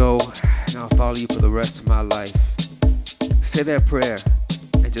 years ago, and I'll follow you for the rest of my life. Say that prayer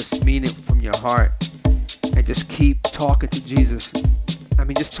and just mean it from your heart, and just keep talking to Jesus. I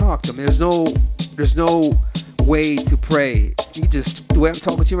mean, just talk to him. There's no way to pray. You just, the way I'm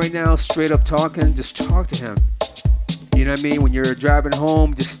talking to you right now, straight up talking, just talk to him. You know what I mean? When you're driving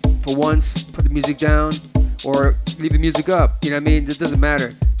home, just for once, put the music down or leave the music up. You know what I mean? It doesn't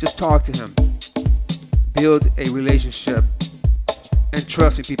matter. Just talk to him. Build a relationship. And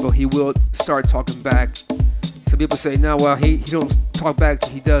trust me, people, he will start talking back. Some people say, no, well, he don't talk back to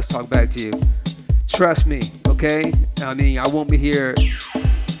you. He does talk back to you. Trust me, okay? I mean, I won't be here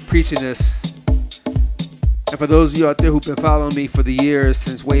preaching this. And for those of you out there who've been following me for the years,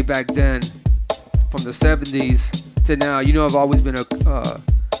 since way back then, from the 70s to now, you know I've always been a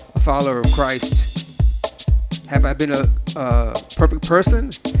follower of Christ. Have I been a perfect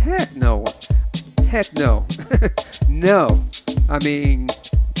person? Heck no. Heck no. No. I mean,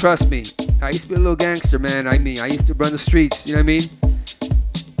 trust me. I used to be a little gangster, man. I mean, I used to run the streets, you know what I mean?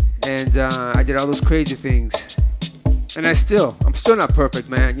 And I did all those crazy things. And I'm still not perfect,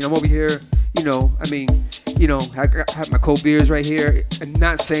 man. You know, I'm over here, you know, I mean, you know, I have my cold beers right here. I'm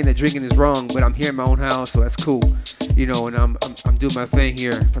not saying that drinking is wrong, but I'm here in my own house, so that's cool. You know, and I'm doing my thing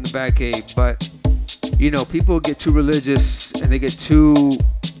here from the back cave. But, you know, people get too religious and they get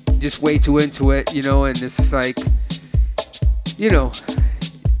just way too into it, you know, and it's just like, you know,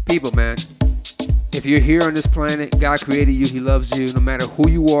 people, man, if you're here on this planet, God created you, he loves you, no matter who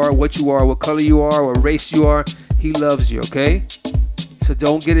you are, what color you are, what race you are, he loves you, okay? So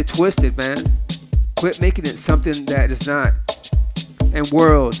don't get it twisted, man. Quit making it something that is not. And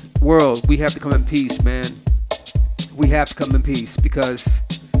world, we have to come in peace, man. We have to come in peace because,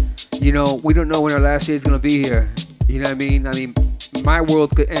 you know, we don't know when our last day is going to be here. You know what I mean? I mean, my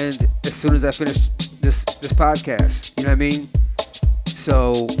world could end as soon as I finish this podcast. You know what I mean?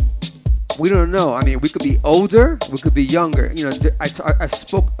 So we don't know. I mean, we could be older, we could be younger. You know, I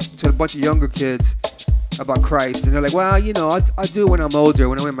spoke to a bunch of younger kids about Christ, and they're like, well, you know, I'll do it when I'm older,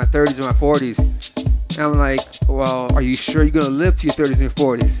 when I'm in my 30s or my 40s. And I'm like, well, are you sure you're going to live to your 30s and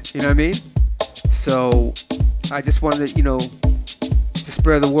 40s? You know what I mean? So I just wanted to, you know, to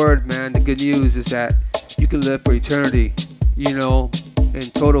spread the word, man. The good news is that you can live for eternity, you know, in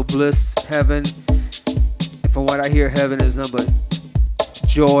total bliss, heaven. And from what I hear, heaven is nothing but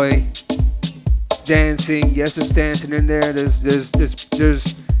joy, dancing. Yes, there's dancing in there.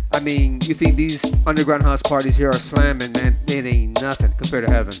 There's I mean, you think these underground house parties here are slamming, man? It ain't nothing compared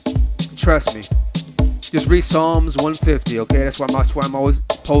to heaven. Trust me. Just read Psalms 150, okay? That's why I'm always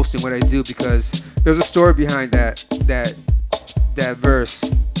posting what I do, because there's a story behind that verse,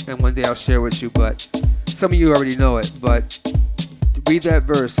 and one day I'll share with you. But some of you already know it. But read that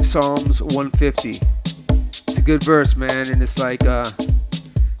verse, Psalms 150. It's a good verse, man, and it's like,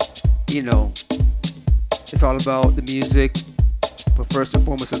 you know, it's all about the music, but first and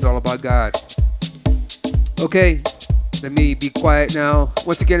foremost, it's all about God. Okay, let me be quiet now.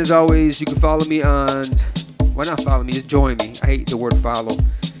 Once again, as always, you can follow me on, well, not follow me, just join me. I hate the word follow.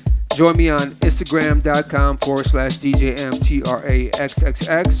 Join me on Instagram.com/DJ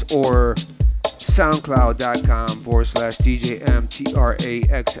M-TRAXXX or SoundCloud.com/DJ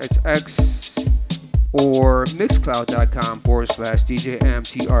M-TRAXXX or Mixcloud.com/DJ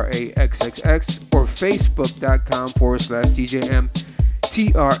M-TRAXXX or Facebook.com/DJ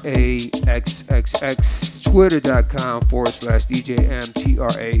M-TRAXXX, Twitter.com/DJ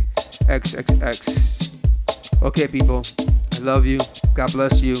M-TRAXXX. Okay, people, I love you. God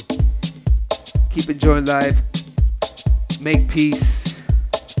bless you. Keep enjoying life. Make peace.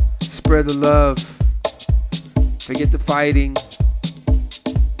 Spread the love. Forget the fighting.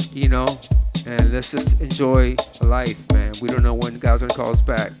 You know, and let's just enjoy life, man. We don't know when God's gonna call us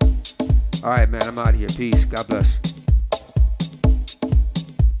back. All right, man, I'm out of here. Peace. God bless.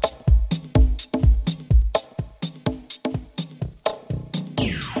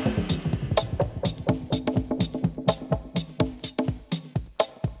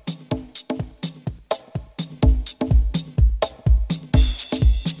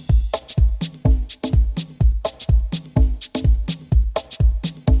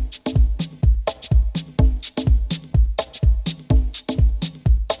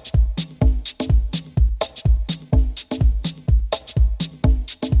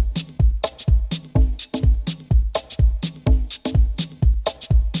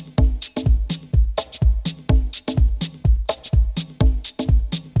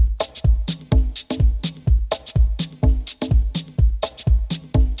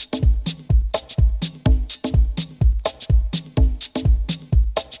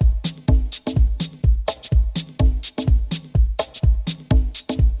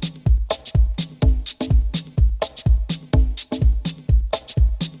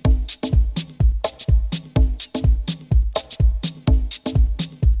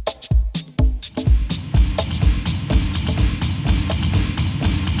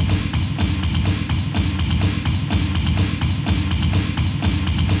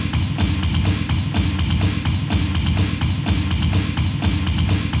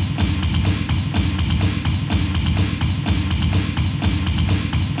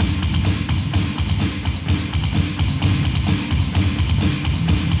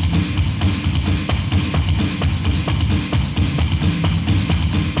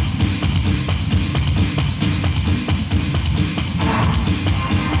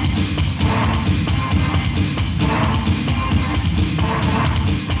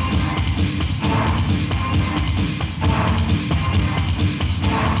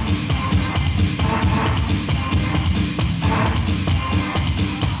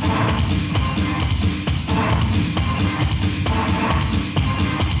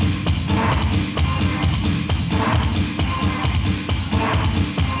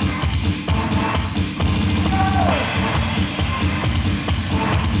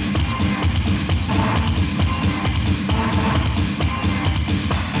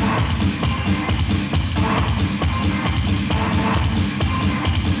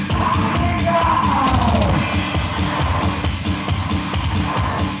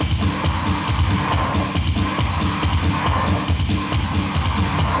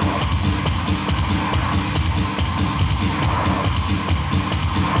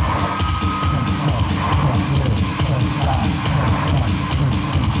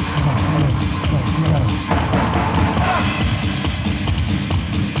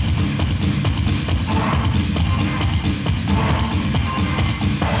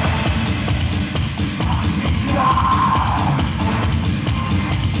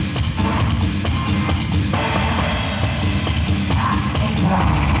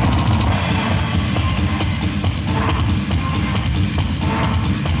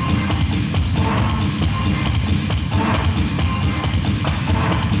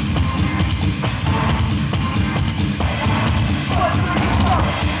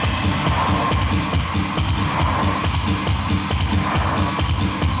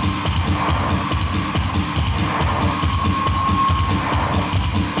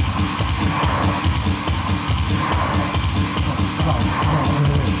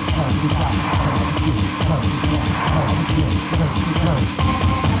 Go.